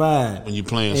different vibe. When you're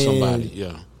playing somebody,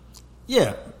 yeah.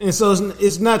 Yeah, and so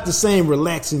it's not the same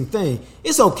relaxing thing.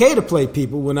 It's okay to play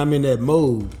people when I'm in that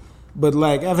mode. But,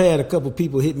 like, I've had a couple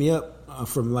people hit me up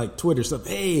from, like, Twitter stuff.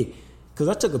 Hey, because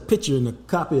I took a picture and a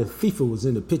copy of FIFA was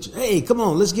in the picture. Hey, come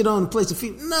on, let's get on and play some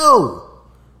FIFA.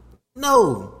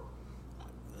 No.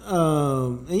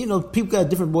 And, you know, people got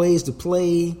different ways to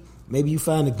play. Maybe you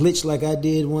find a glitch like I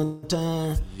did one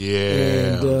time.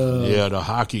 Yeah, the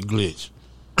hockey glitch.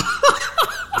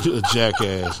 A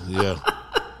jackass, yeah.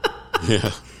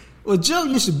 Well, Joe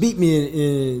used to beat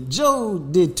me, and Joe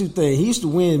did two things. He used to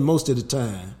win most of the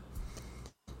time.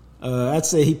 I'd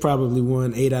say he probably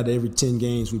won 8 out of every 10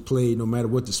 games we played, no matter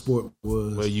what the sport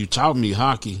was. Well, you taught me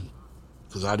hockey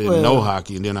because I didn't know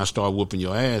hockey, and then I started whooping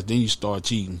your ass. Then you start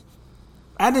cheating.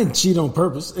 I didn't cheat on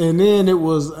purpose, and then it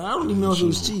was I don't even know if it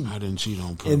was cheating. I didn't cheat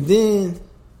on purpose. And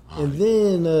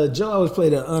then Joe always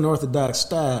played an unorthodox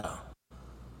style.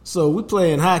 So we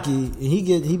playing hockey, and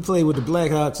he played with the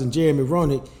Blackhawks and Jeremy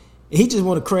Roenick, and he just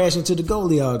want to crash into the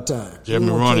goalie all the time.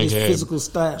 Jeremy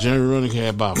Roenick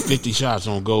had about 50 shots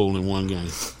on goal in one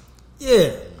game.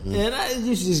 Yeah, and I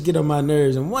used to just get on my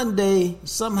nerves. And one day,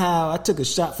 somehow, I took a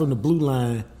shot from the blue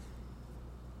line.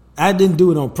 I didn't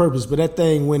do it on purpose, but that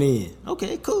thing went in.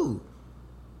 Okay, cool.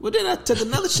 Well, then I took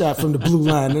another shot from the blue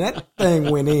line, and that thing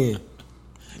went in.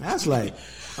 And I was like,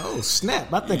 oh, snap.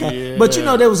 But, you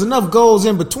know, there was enough goals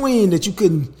in between that you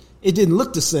couldn't, it didn't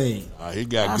look the same. It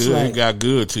got good. It got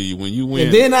good to you when you win.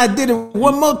 And then I did it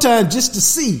one more time just to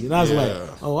see. And I was like,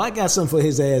 oh, I got something for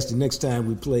his ass the next time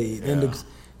we played. Yeah. And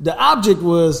the object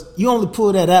was you only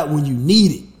pull that out when you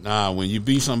need it. Nah, when you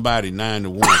beat somebody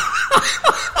 9-1.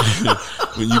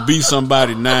 When you beat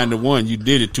somebody 9-1, you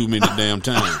did it too many damn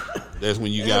times. That's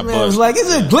when you got busted. I was like,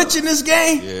 is it a glitch in this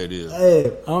game? Yeah, it is. Hey,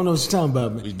 I don't know what you're talking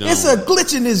about, man. It's a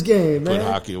glitch in this game, man. Put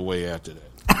hockey away after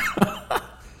that.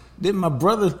 Then my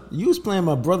brother, you was playing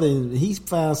my brother, and he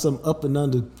found some up and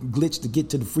under glitch to get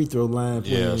to the free throw line.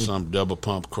 Yeah, some double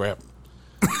pump crap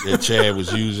that Chad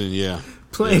was using,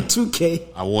 Playing 2K.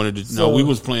 I wanted to, no, we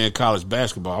was playing college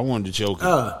basketball. I wanted to choke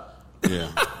him.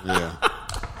 Yeah.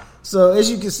 So, as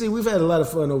you can see, we've had a lot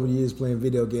of fun over the years playing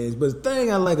video games. But the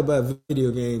thing I like about video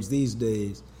games these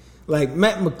days, like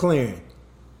Matt McLaren,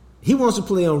 he wants to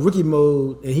play on rookie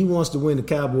mode, and he wants to win the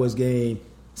Cowboys game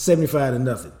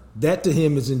 75-0. That to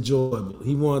him is enjoyable.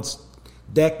 He wants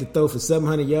Dak to throw for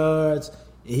 700 yards,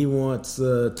 and he wants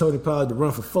Tony Pollard to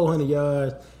run for 400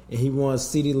 yards, and he wants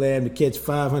CeeDee Lamb to catch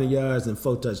 500 yards and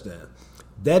 4 touchdowns.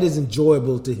 That is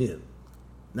enjoyable to him.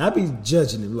 And I be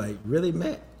judging him like, really,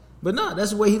 Matt? But no, that's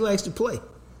the way he likes to play.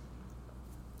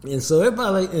 And so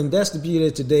everybody, and that's the beauty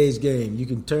of today's game. You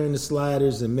can turn the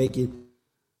sliders and make it.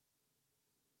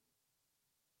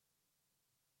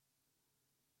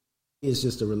 It's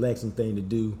just a relaxing thing to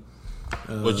do.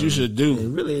 What you should do,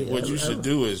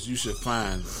 is you should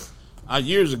find.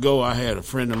 Years ago, I had a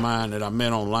friend of mine that I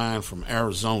met online from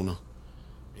Arizona,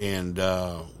 and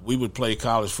we would play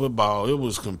college football. It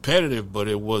was competitive, but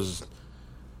he was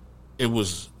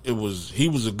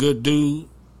a good dude.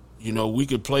 You know, we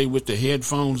could play with the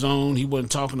headphones on. He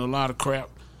wasn't talking a lot of crap.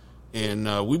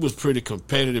 And we was pretty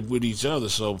competitive with each other.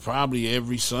 So probably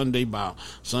every Sunday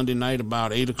night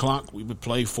about 8 o'clock, we would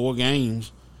play 4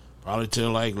 games, probably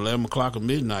till like 11 o'clock or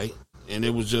midnight. And it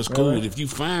was just cool. Right. If you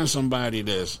find somebody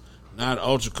that's not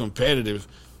ultra competitive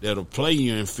that'll play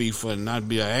you in FIFA and not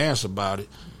be an ass about it,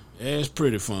 it's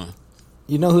pretty fun.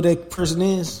 You know who that person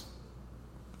is?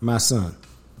 My son.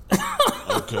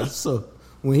 Okay. So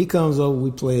when he comes over,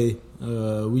 we play.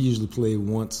 We usually play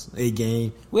once a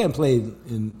game. We haven't played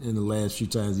in the last few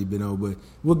times he's been over, but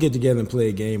we'll get together and play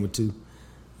a game or two.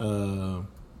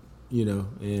 You know,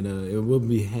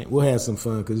 and we'll have some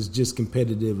fun because it's just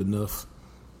competitive enough.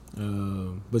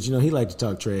 But you know, he like to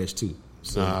talk trash too.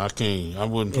 So. Nah, I can't. I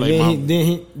wouldn't play.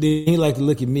 Then he like to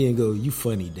look at me and go, "You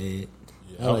funny, Dad."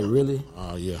 Yeah, I'm like, really?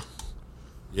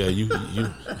 Yeah. You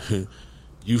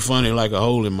you funny like a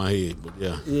hole in my head, but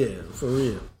yeah. Yeah, for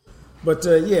real. But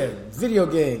video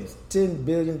games, $10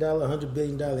 billion, $100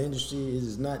 billion industry. It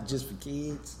is not just for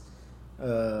kids.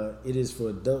 It is for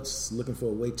adults looking for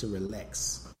a way to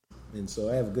relax. And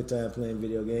so I have a good time playing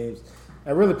video games.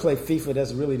 I really play FIFA.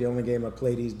 That's really the only game I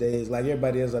play these days. Like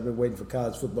everybody else, I've been waiting for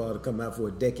college football to come out for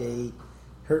a decade.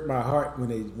 Hurt my heart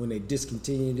when they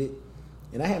discontinued it.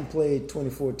 And I haven't played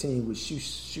 2014 with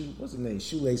what's his name?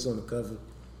 Shoelace on the cover.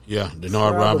 Yeah,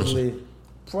 Denard Robinson.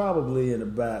 Probably in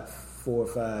about 4 or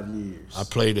 5 years. I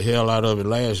played the hell out of it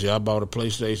last year. I bought a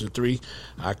PlayStation 3.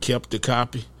 I kept the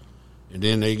copy. And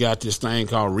then they got this thing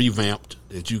called Revamped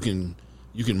that you can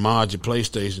you can mod your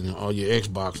PlayStation or your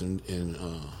Xbox and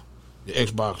your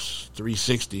Xbox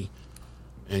 360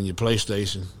 and your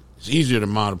PlayStation. It's easier to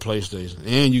mod a PlayStation,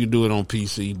 and you can do it on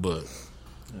PC, but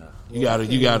you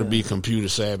gotta be computer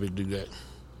savvy to do that.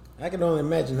 I can only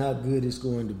imagine how good it's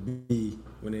going to be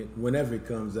whenever it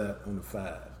comes out on the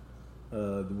 5.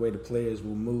 The way the players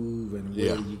will move and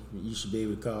the way you should be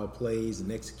able to call plays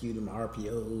and execute them,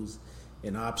 RPOs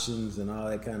and options and all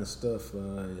that kind of stuff.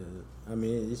 I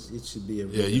mean, it should be a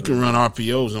you can run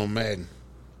RPOs on Madden.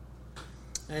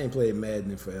 I ain't played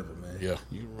Madden in forever, man. Yeah,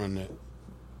 you can run that.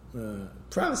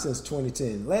 Probably since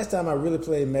 2010. Last time I really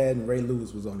played Madden, Ray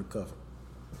Lewis was on the cover.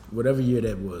 Whatever year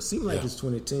that was. Seemed like it's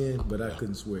 2010, but I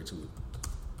couldn't swear to it.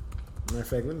 Matter of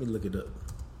fact, let me look it up.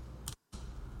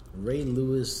 Ray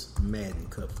Lewis Madden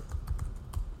cover.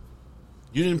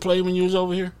 You didn't play when you was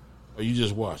over here? Or you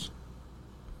just watched?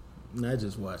 No, I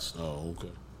just watched. Oh,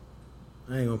 okay.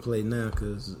 I ain't going to play now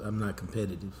because I'm not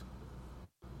competitive.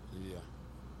 Yeah.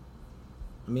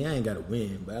 I mean, I ain't got to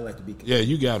win, but I like to be competitive. Yeah,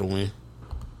 you got to win.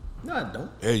 No, I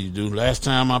don't. Yeah, you do. Last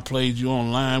time I played you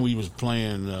online, we was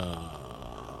playing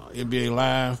NBA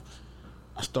Live.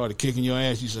 I started kicking your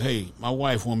ass. You said, "Hey, my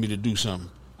wife want me to do something.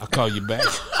 I'll call you back."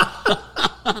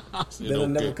 I said, then I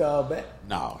never called back?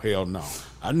 No, hell no.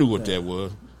 I knew what that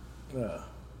was.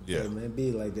 Yeah, man,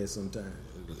 be like that sometimes.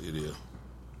 It is.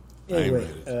 Anyway,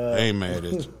 I ain't mad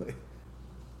at you.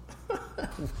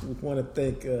 We want to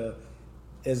thank,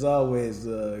 as always,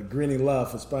 Grinning Law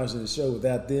for sponsoring the show.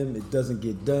 Without them, it doesn't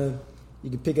get done. You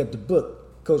can pick up the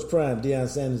book, Coach Prime, Deion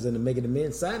Sanders and the Making of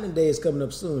Men. Signing day is coming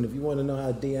up soon. If you want to know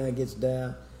how Deion gets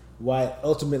down, why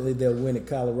ultimately they'll win at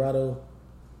Colorado,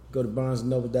 go to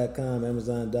BarnesandNoble.com,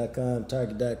 Amazon.com,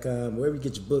 Target.com. Wherever you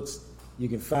get your books, you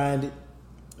can find it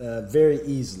very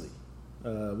easily. We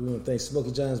want to thank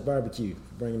Smokey John's Barbecue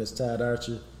for bringing us Todd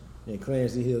Archer and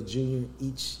Clarence D. Hill Jr.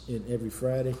 each and every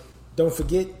Friday. Don't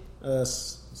forget to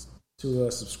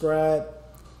subscribe,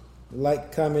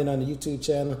 like, comment on the YouTube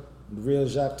channel, The Real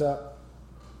JacquesTalk,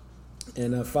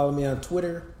 and follow me on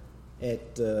Twitter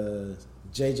at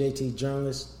JJT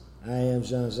Journalist. I am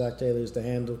Jean-Jacques Taylor is the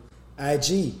handle.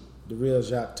 IG, The Real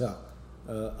JacquesTalk.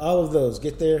 All of those,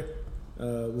 get there.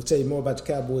 We'll tell you more about the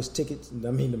Cowboys tickets.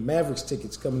 The Mavericks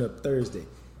tickets coming up Thursday.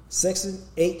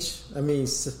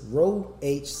 Row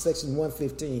H, Section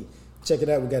 115. Check it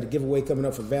out. We got a giveaway coming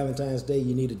up for Valentine's Day.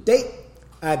 You need a date?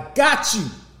 I got you.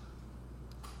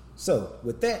 So,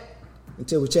 with that,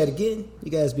 until we chat again,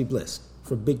 you guys be blessed.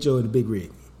 From Big Joe and the Big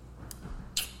Rig.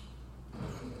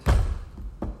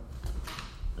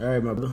 All right, my brother.